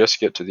I could just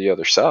get to the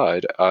other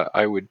side,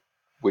 I would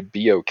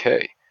be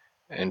okay.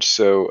 And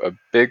so a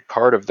big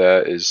part of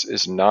that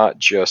is not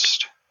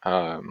just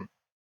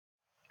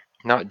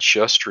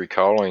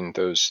recalling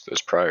those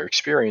prior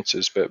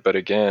experiences, but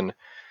again,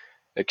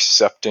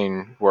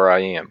 accepting where I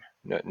am,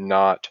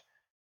 not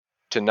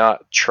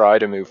try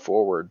to move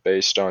forward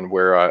based on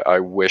where I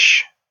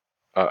wish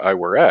I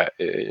were at.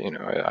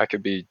 I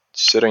could be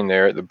sitting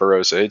there at the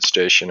Burroughs Aid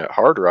Station at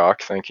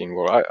Hardrock thinking,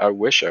 well, I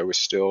wish I was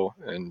still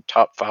in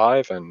top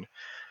 5 and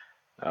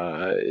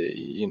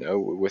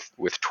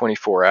with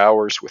 24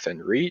 hours within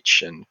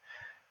reach, and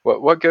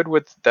what good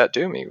would that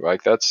do me?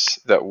 Like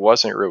that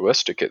wasn't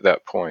realistic at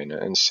that point.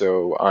 And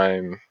so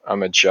I'm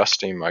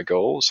adjusting my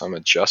goals. I'm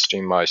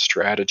adjusting my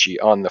strategy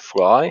on the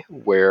fly,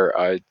 where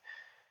I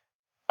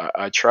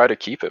try to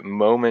keep it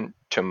moment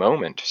to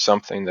moment,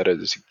 something that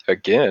is,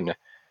 again,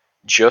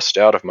 just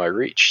out of my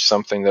reach,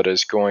 something that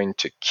is going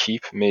to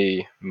keep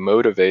me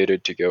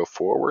motivated to go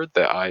forward,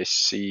 that I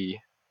see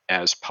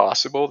as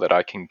possible, that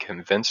I can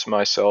convince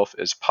myself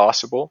is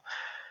possible.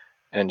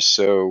 And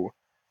so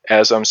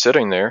as I'm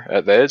sitting there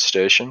at the aid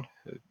station,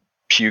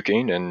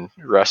 puking and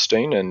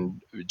resting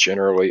and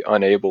generally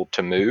unable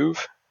to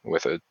move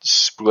with a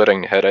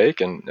splitting headache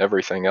and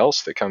everything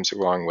else that comes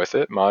along with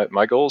it,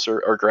 my goals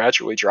are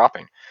gradually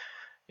dropping.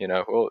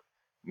 Well,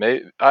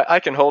 I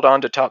can hold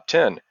on to top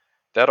 10.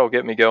 That'll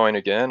get me going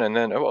again. And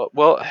then,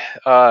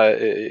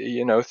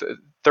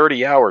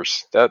 30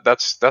 hours.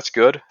 That's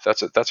good.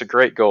 That's a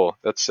great goal.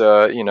 That's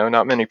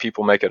not many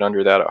people make it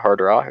under that at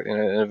Hard Rock.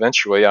 And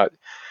eventually,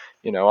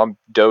 I'm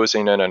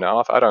dozing in and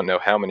off. I don't know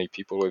how many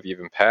people have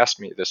even passed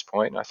me at this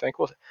point. And I think,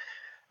 well,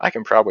 I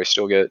can probably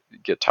still get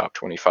top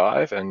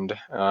 25, and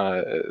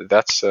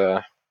that's.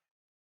 I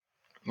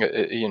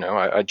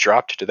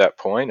dropped to that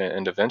point,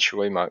 and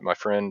eventually my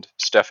friend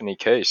Stephanie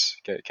Case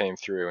came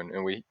through,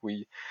 and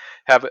we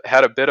have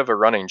had a bit of a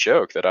running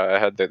joke that I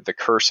had the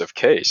curse of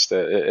Case,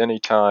 that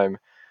anytime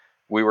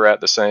we were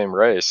at the same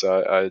race,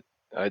 I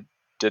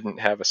didn't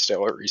have a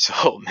stellar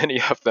result.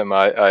 Many of them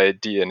I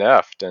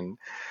DNF'd, and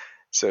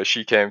so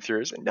she came through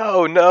and said,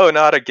 no,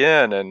 not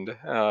again. And,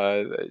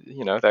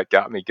 that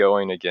got me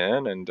going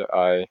again. And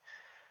I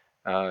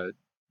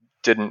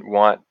didn't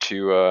want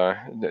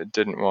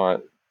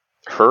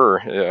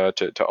her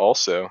to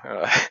also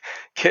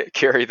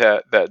carry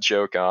that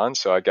joke on.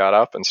 So I got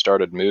up and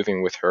started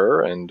moving with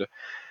her, and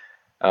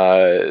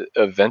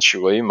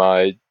eventually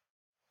my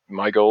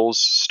goals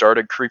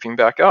started creeping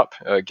back up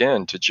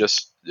again, to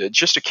just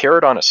a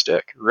carrot on a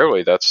stick.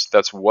 Really,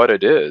 that's what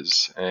it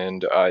is.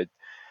 And I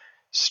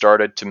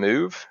started to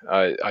move.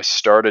 I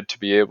started to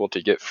be able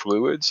to get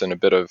fluids and a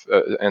bit of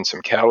and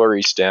some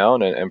calories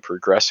down, and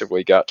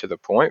progressively got to the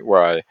point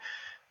where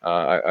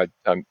I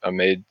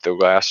made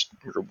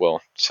the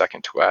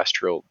second to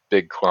last real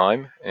big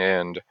climb,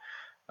 and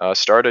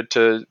started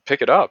to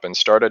pick it up and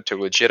started to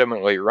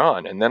legitimately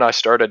run. And then I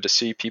started to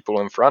see people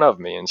in front of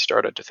me and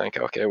started to think,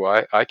 okay,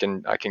 well, I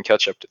can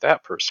catch up to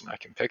that person. I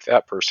can pick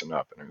that person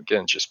up. And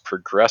again, just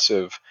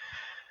progressive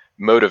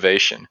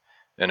motivation.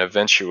 And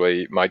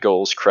eventually my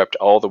goals crept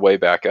all the way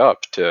back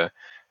up to,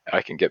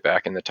 I can get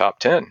back in the top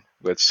 10.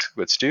 Let's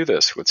do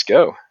this. Let's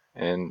go.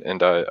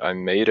 And I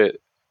made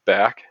it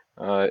back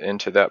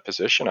into that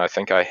position. I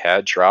think I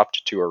had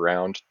dropped to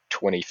around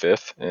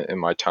 25th in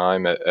my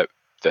time at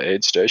the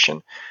aid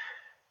station.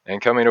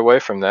 And coming away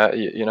from that,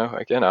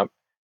 again,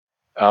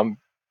 I'm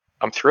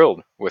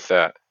thrilled with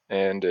that.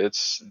 And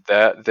it's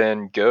that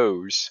then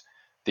goes,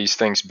 these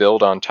things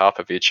build on top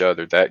of each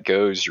other. That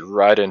goes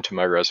right into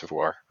my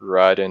reservoir,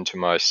 right into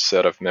my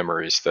set of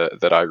memories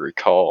that I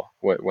recall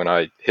when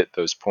I hit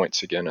those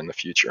points again in the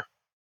future.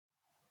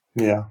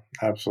 Yeah,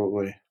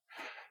 absolutely.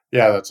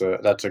 Yeah,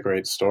 that's a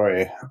great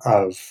story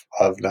of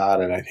that.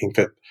 And I think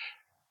that,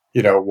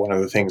 one of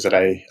the things that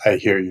I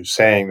hear you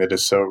saying that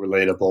is so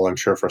relatable, I'm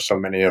sure, for so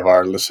many of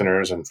our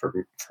listeners, and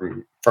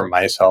for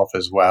myself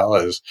as well,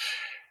 is,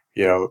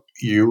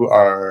 you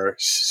are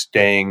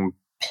staying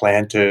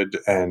planted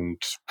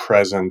and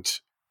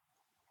present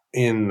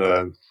in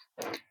the,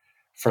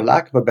 for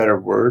lack of a better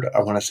word,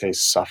 I want to say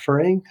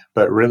suffering,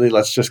 but really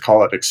let's just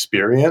call it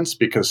experience,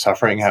 because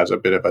suffering has a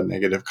bit of a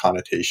negative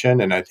connotation.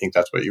 And I think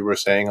that's what you were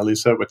saying,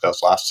 Elisa, with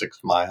those last 6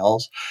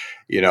 miles.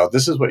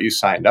 This is what you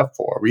signed up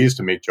for. We used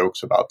to make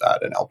jokes about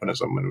that in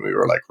alpinism when we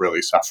were like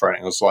really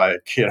suffering. It was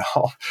like, kind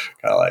of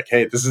like,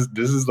 hey, this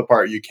is the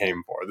part you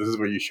came for. This is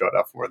what you showed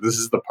up for. This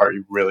is the part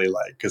you really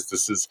like, because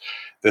this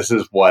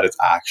is what it's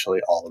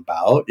actually all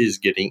about, is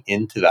getting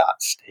into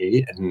that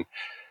state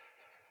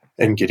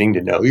and getting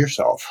to know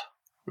yourself.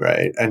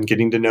 Right. And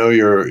getting to know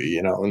your,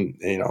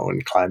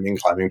 and climbing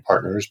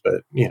partners,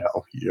 but,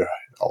 your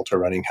ultra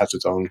running has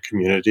its own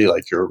community,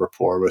 like your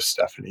rapport with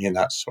Stephanie, and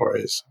that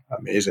story is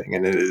amazing.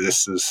 And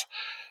this is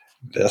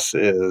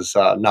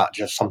not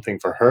just something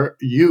for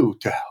you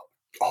to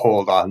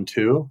hold on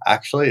to.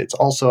 Actually, it's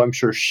also, I'm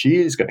sure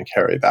she's going to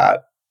carry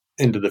that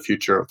into the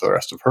future of the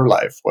rest of her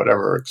life,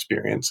 whatever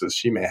experiences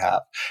she may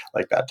have.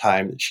 Like that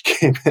time that she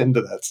came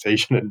into that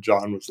station and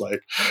John was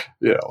like,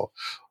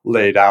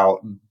 laid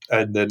out,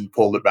 and then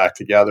pulled it back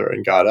together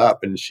and got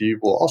up, and she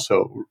will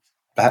also,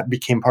 that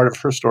became part of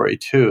her story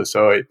too.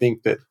 So I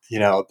think that,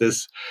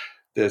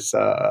 this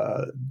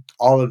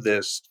all of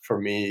this for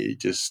me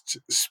just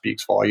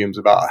speaks volumes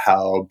about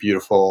how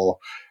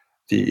beautiful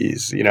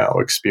these,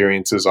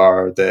 experiences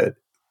are that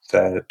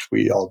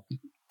we all,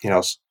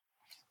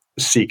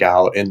 seek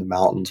out in the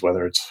mountains,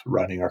 whether it's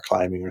running or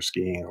climbing or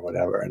skiing or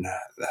whatever. And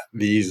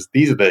these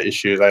are the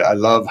issues. I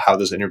love how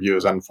this interview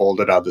is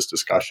unfolded, how this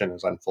discussion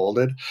is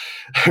unfolded,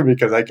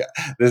 because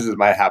this is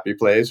my happy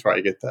place where I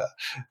get to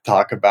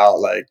talk about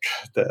like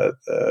the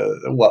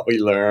what we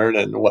learn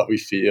and what we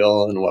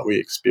feel and what we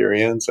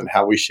experience and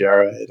how we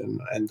share it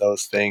and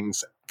those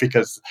things.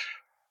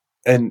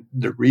 And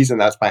the reason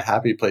that's my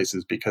happy place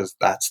is because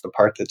that's the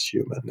part that's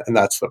human, and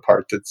that's the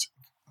part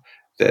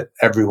that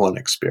everyone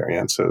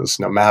experiences,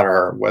 no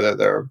matter whether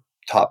they're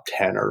top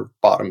 10 or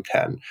bottom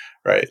 10,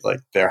 right?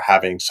 Like they're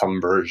having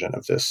some version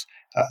of this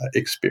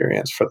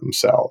experience for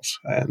themselves.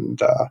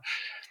 And,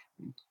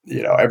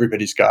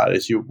 everybody's got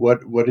it.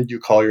 What did you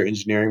call your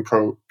engineering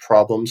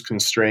problems?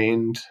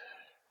 Constrained?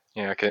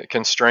 Yeah,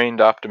 constrained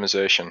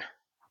optimization.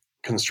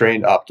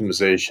 Constrained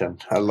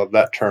optimization. I love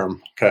that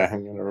term. Okay,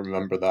 I'm going to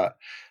remember that,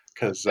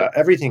 because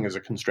everything is a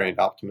constrained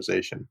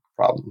optimization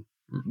problem.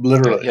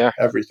 Literally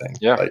everything.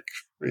 Yeah. Like,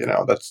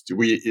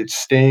 it's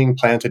staying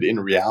planted in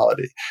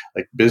reality,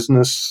 like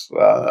business,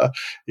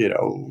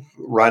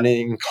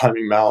 running,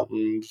 climbing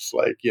mountains,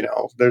 like,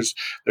 there's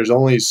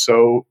only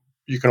so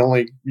you can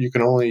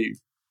only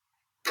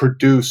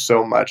produce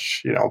so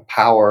much,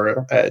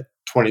 power at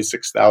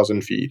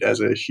 26,000 feet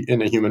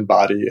in a human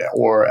body,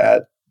 or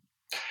at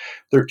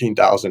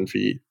 13,000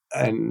 feet,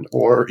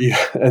 or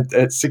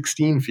at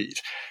 16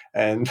 feet.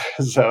 And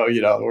so,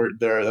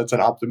 that's an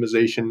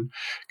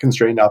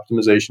constrained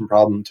optimization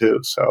problem too.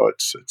 So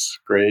it's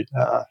great.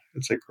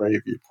 It's a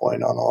great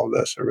viewpoint on all of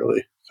this. I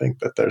really think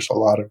that there's a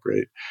lot of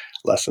great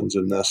lessons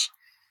in this.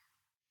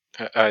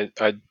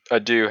 I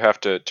do have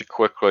to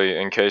quickly,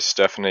 in case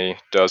Stephanie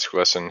does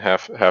listen,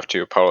 have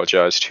to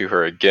apologize to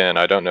her again.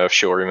 I don't know if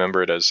she'll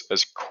remember it as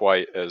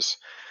quite as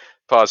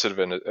positive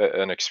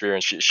an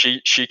experience.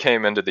 She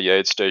came into the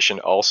aid station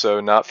also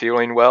not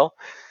feeling well,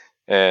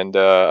 and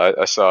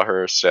I saw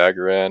her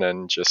stagger in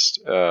and just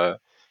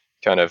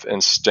kind of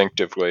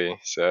instinctively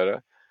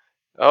said,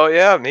 "Oh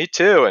yeah, me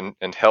too,"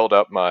 and held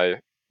up my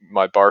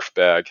barf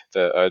bag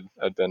that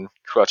I'd been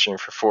clutching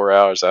for 4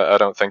 hours. I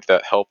don't think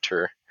that helped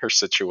her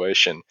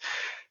situation,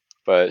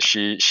 but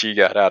she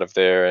got out of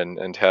there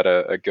and had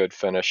a good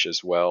finish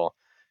as well.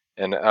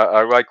 And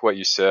I like what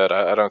you said.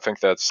 I don't think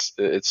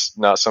it's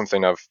not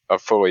something I've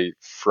fully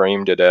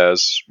framed it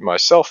as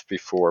myself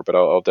before, but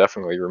I'll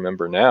definitely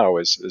remember now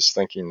is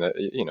thinking that,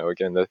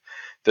 again, that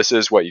this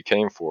is what you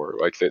came for.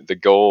 Like the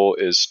goal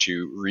is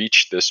to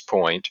reach this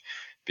point,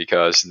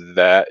 because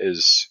that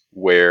is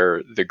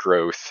where the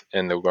growth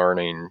and the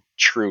learning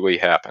truly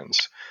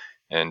happens.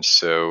 And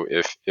so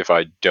if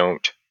I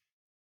don't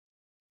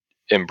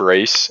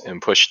embrace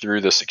and push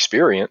through this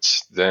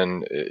experience,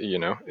 then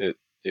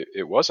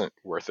it wasn't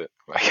worth it.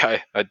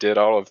 Like I did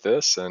all of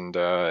this and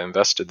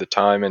invested the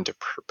time into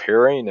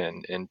preparing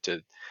and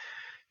into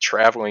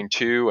traveling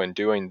to and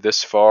doing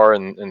this far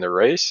in the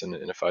race. And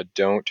if I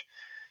don't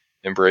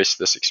embrace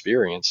this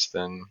experience,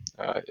 then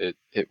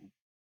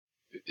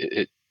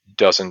it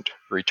doesn't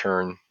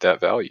return that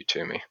value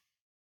to me.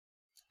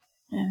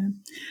 Yeah.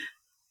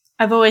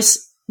 I've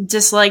always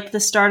disliked the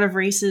start of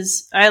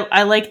races.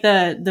 I like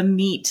the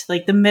meat,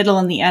 like the middle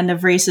and the end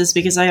of races,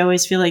 because I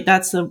always feel like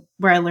that's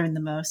where I learned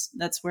the most.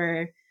 That's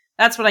what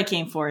I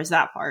came for, is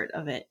that part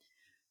of it.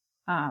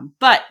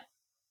 But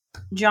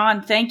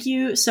John, thank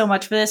you so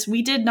much for this.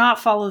 We did not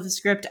follow the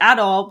script at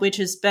all, which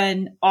has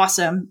been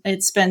awesome.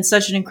 It's been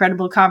such an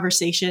incredible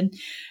conversation.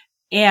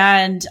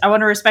 And I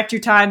want to respect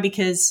your time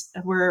because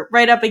we're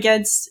right up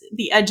against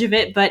the edge of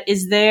it. But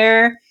is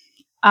there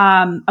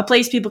a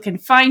place people can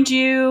find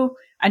you?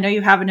 I know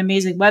you have an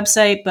amazing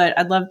website, but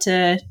I'd love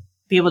to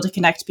be able to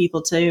connect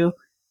people to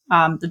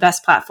the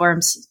best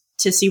platforms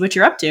to see what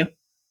you're up to.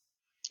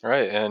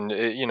 Right. And,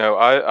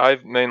 I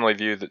mainly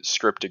view the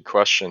scripted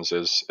questions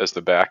as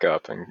the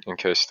backup in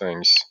case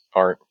things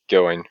aren't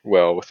going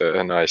well with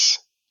a nice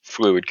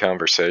fluid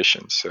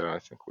conversation. So I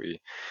think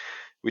we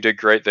did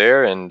great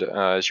there. And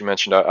as you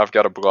mentioned, I've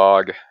got a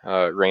blog,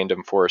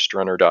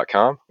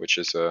 randomforestrunner.com, which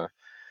is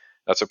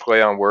that's a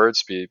play on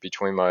words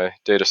between my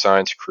data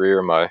science career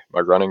and my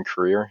running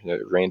career.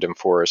 Random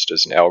Forest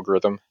is an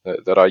algorithm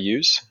that I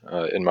use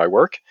in my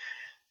work.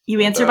 You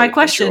answered my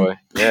question.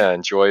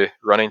 Enjoy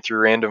running through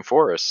random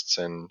forests.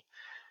 And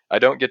I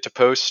don't get to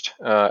post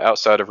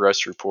outside of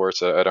rest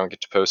reports. I don't get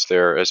to post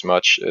there as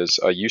much as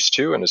I used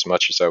to and as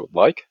much as I would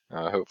like.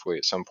 Hopefully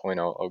at some point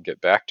I'll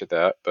get back to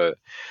that. But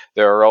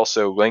there are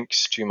also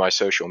links to my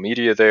social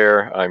media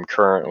there. I'm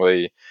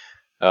currently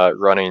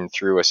running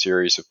through a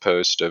series of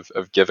posts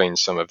of giving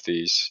some of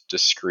these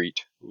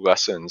discrete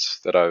lessons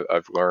that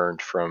I've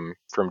learned from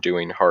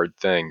doing hard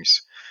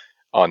things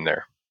on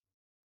there.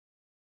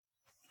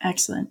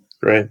 Excellent.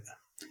 Great.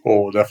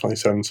 Well, we'll definitely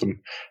send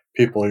some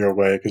people your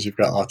way because you've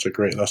got lots of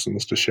great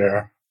lessons to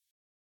share.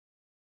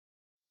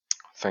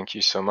 Thank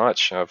you so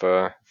much. I've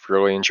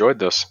really enjoyed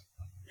this.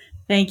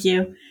 Thank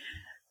you.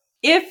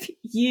 If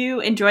you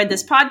enjoyed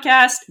this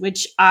podcast,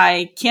 which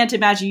I can't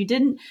imagine you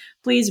didn't,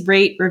 please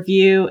rate,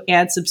 review,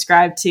 and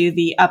subscribe to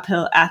the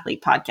Uphill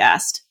Athlete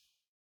Podcast.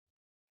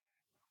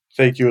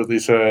 Thank you,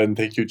 Elisa, and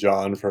thank you,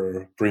 John,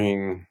 for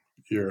bringing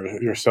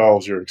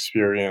yourselves, your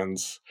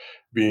experience,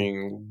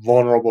 being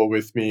vulnerable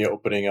with me,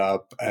 opening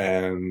up,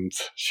 and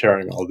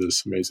sharing all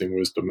this amazing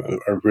wisdom.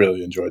 I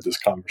really enjoyed this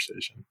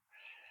conversation.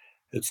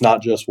 It's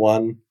not just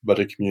one, but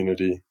a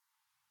community.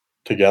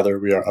 Together,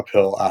 we are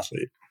Uphill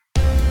Athlete.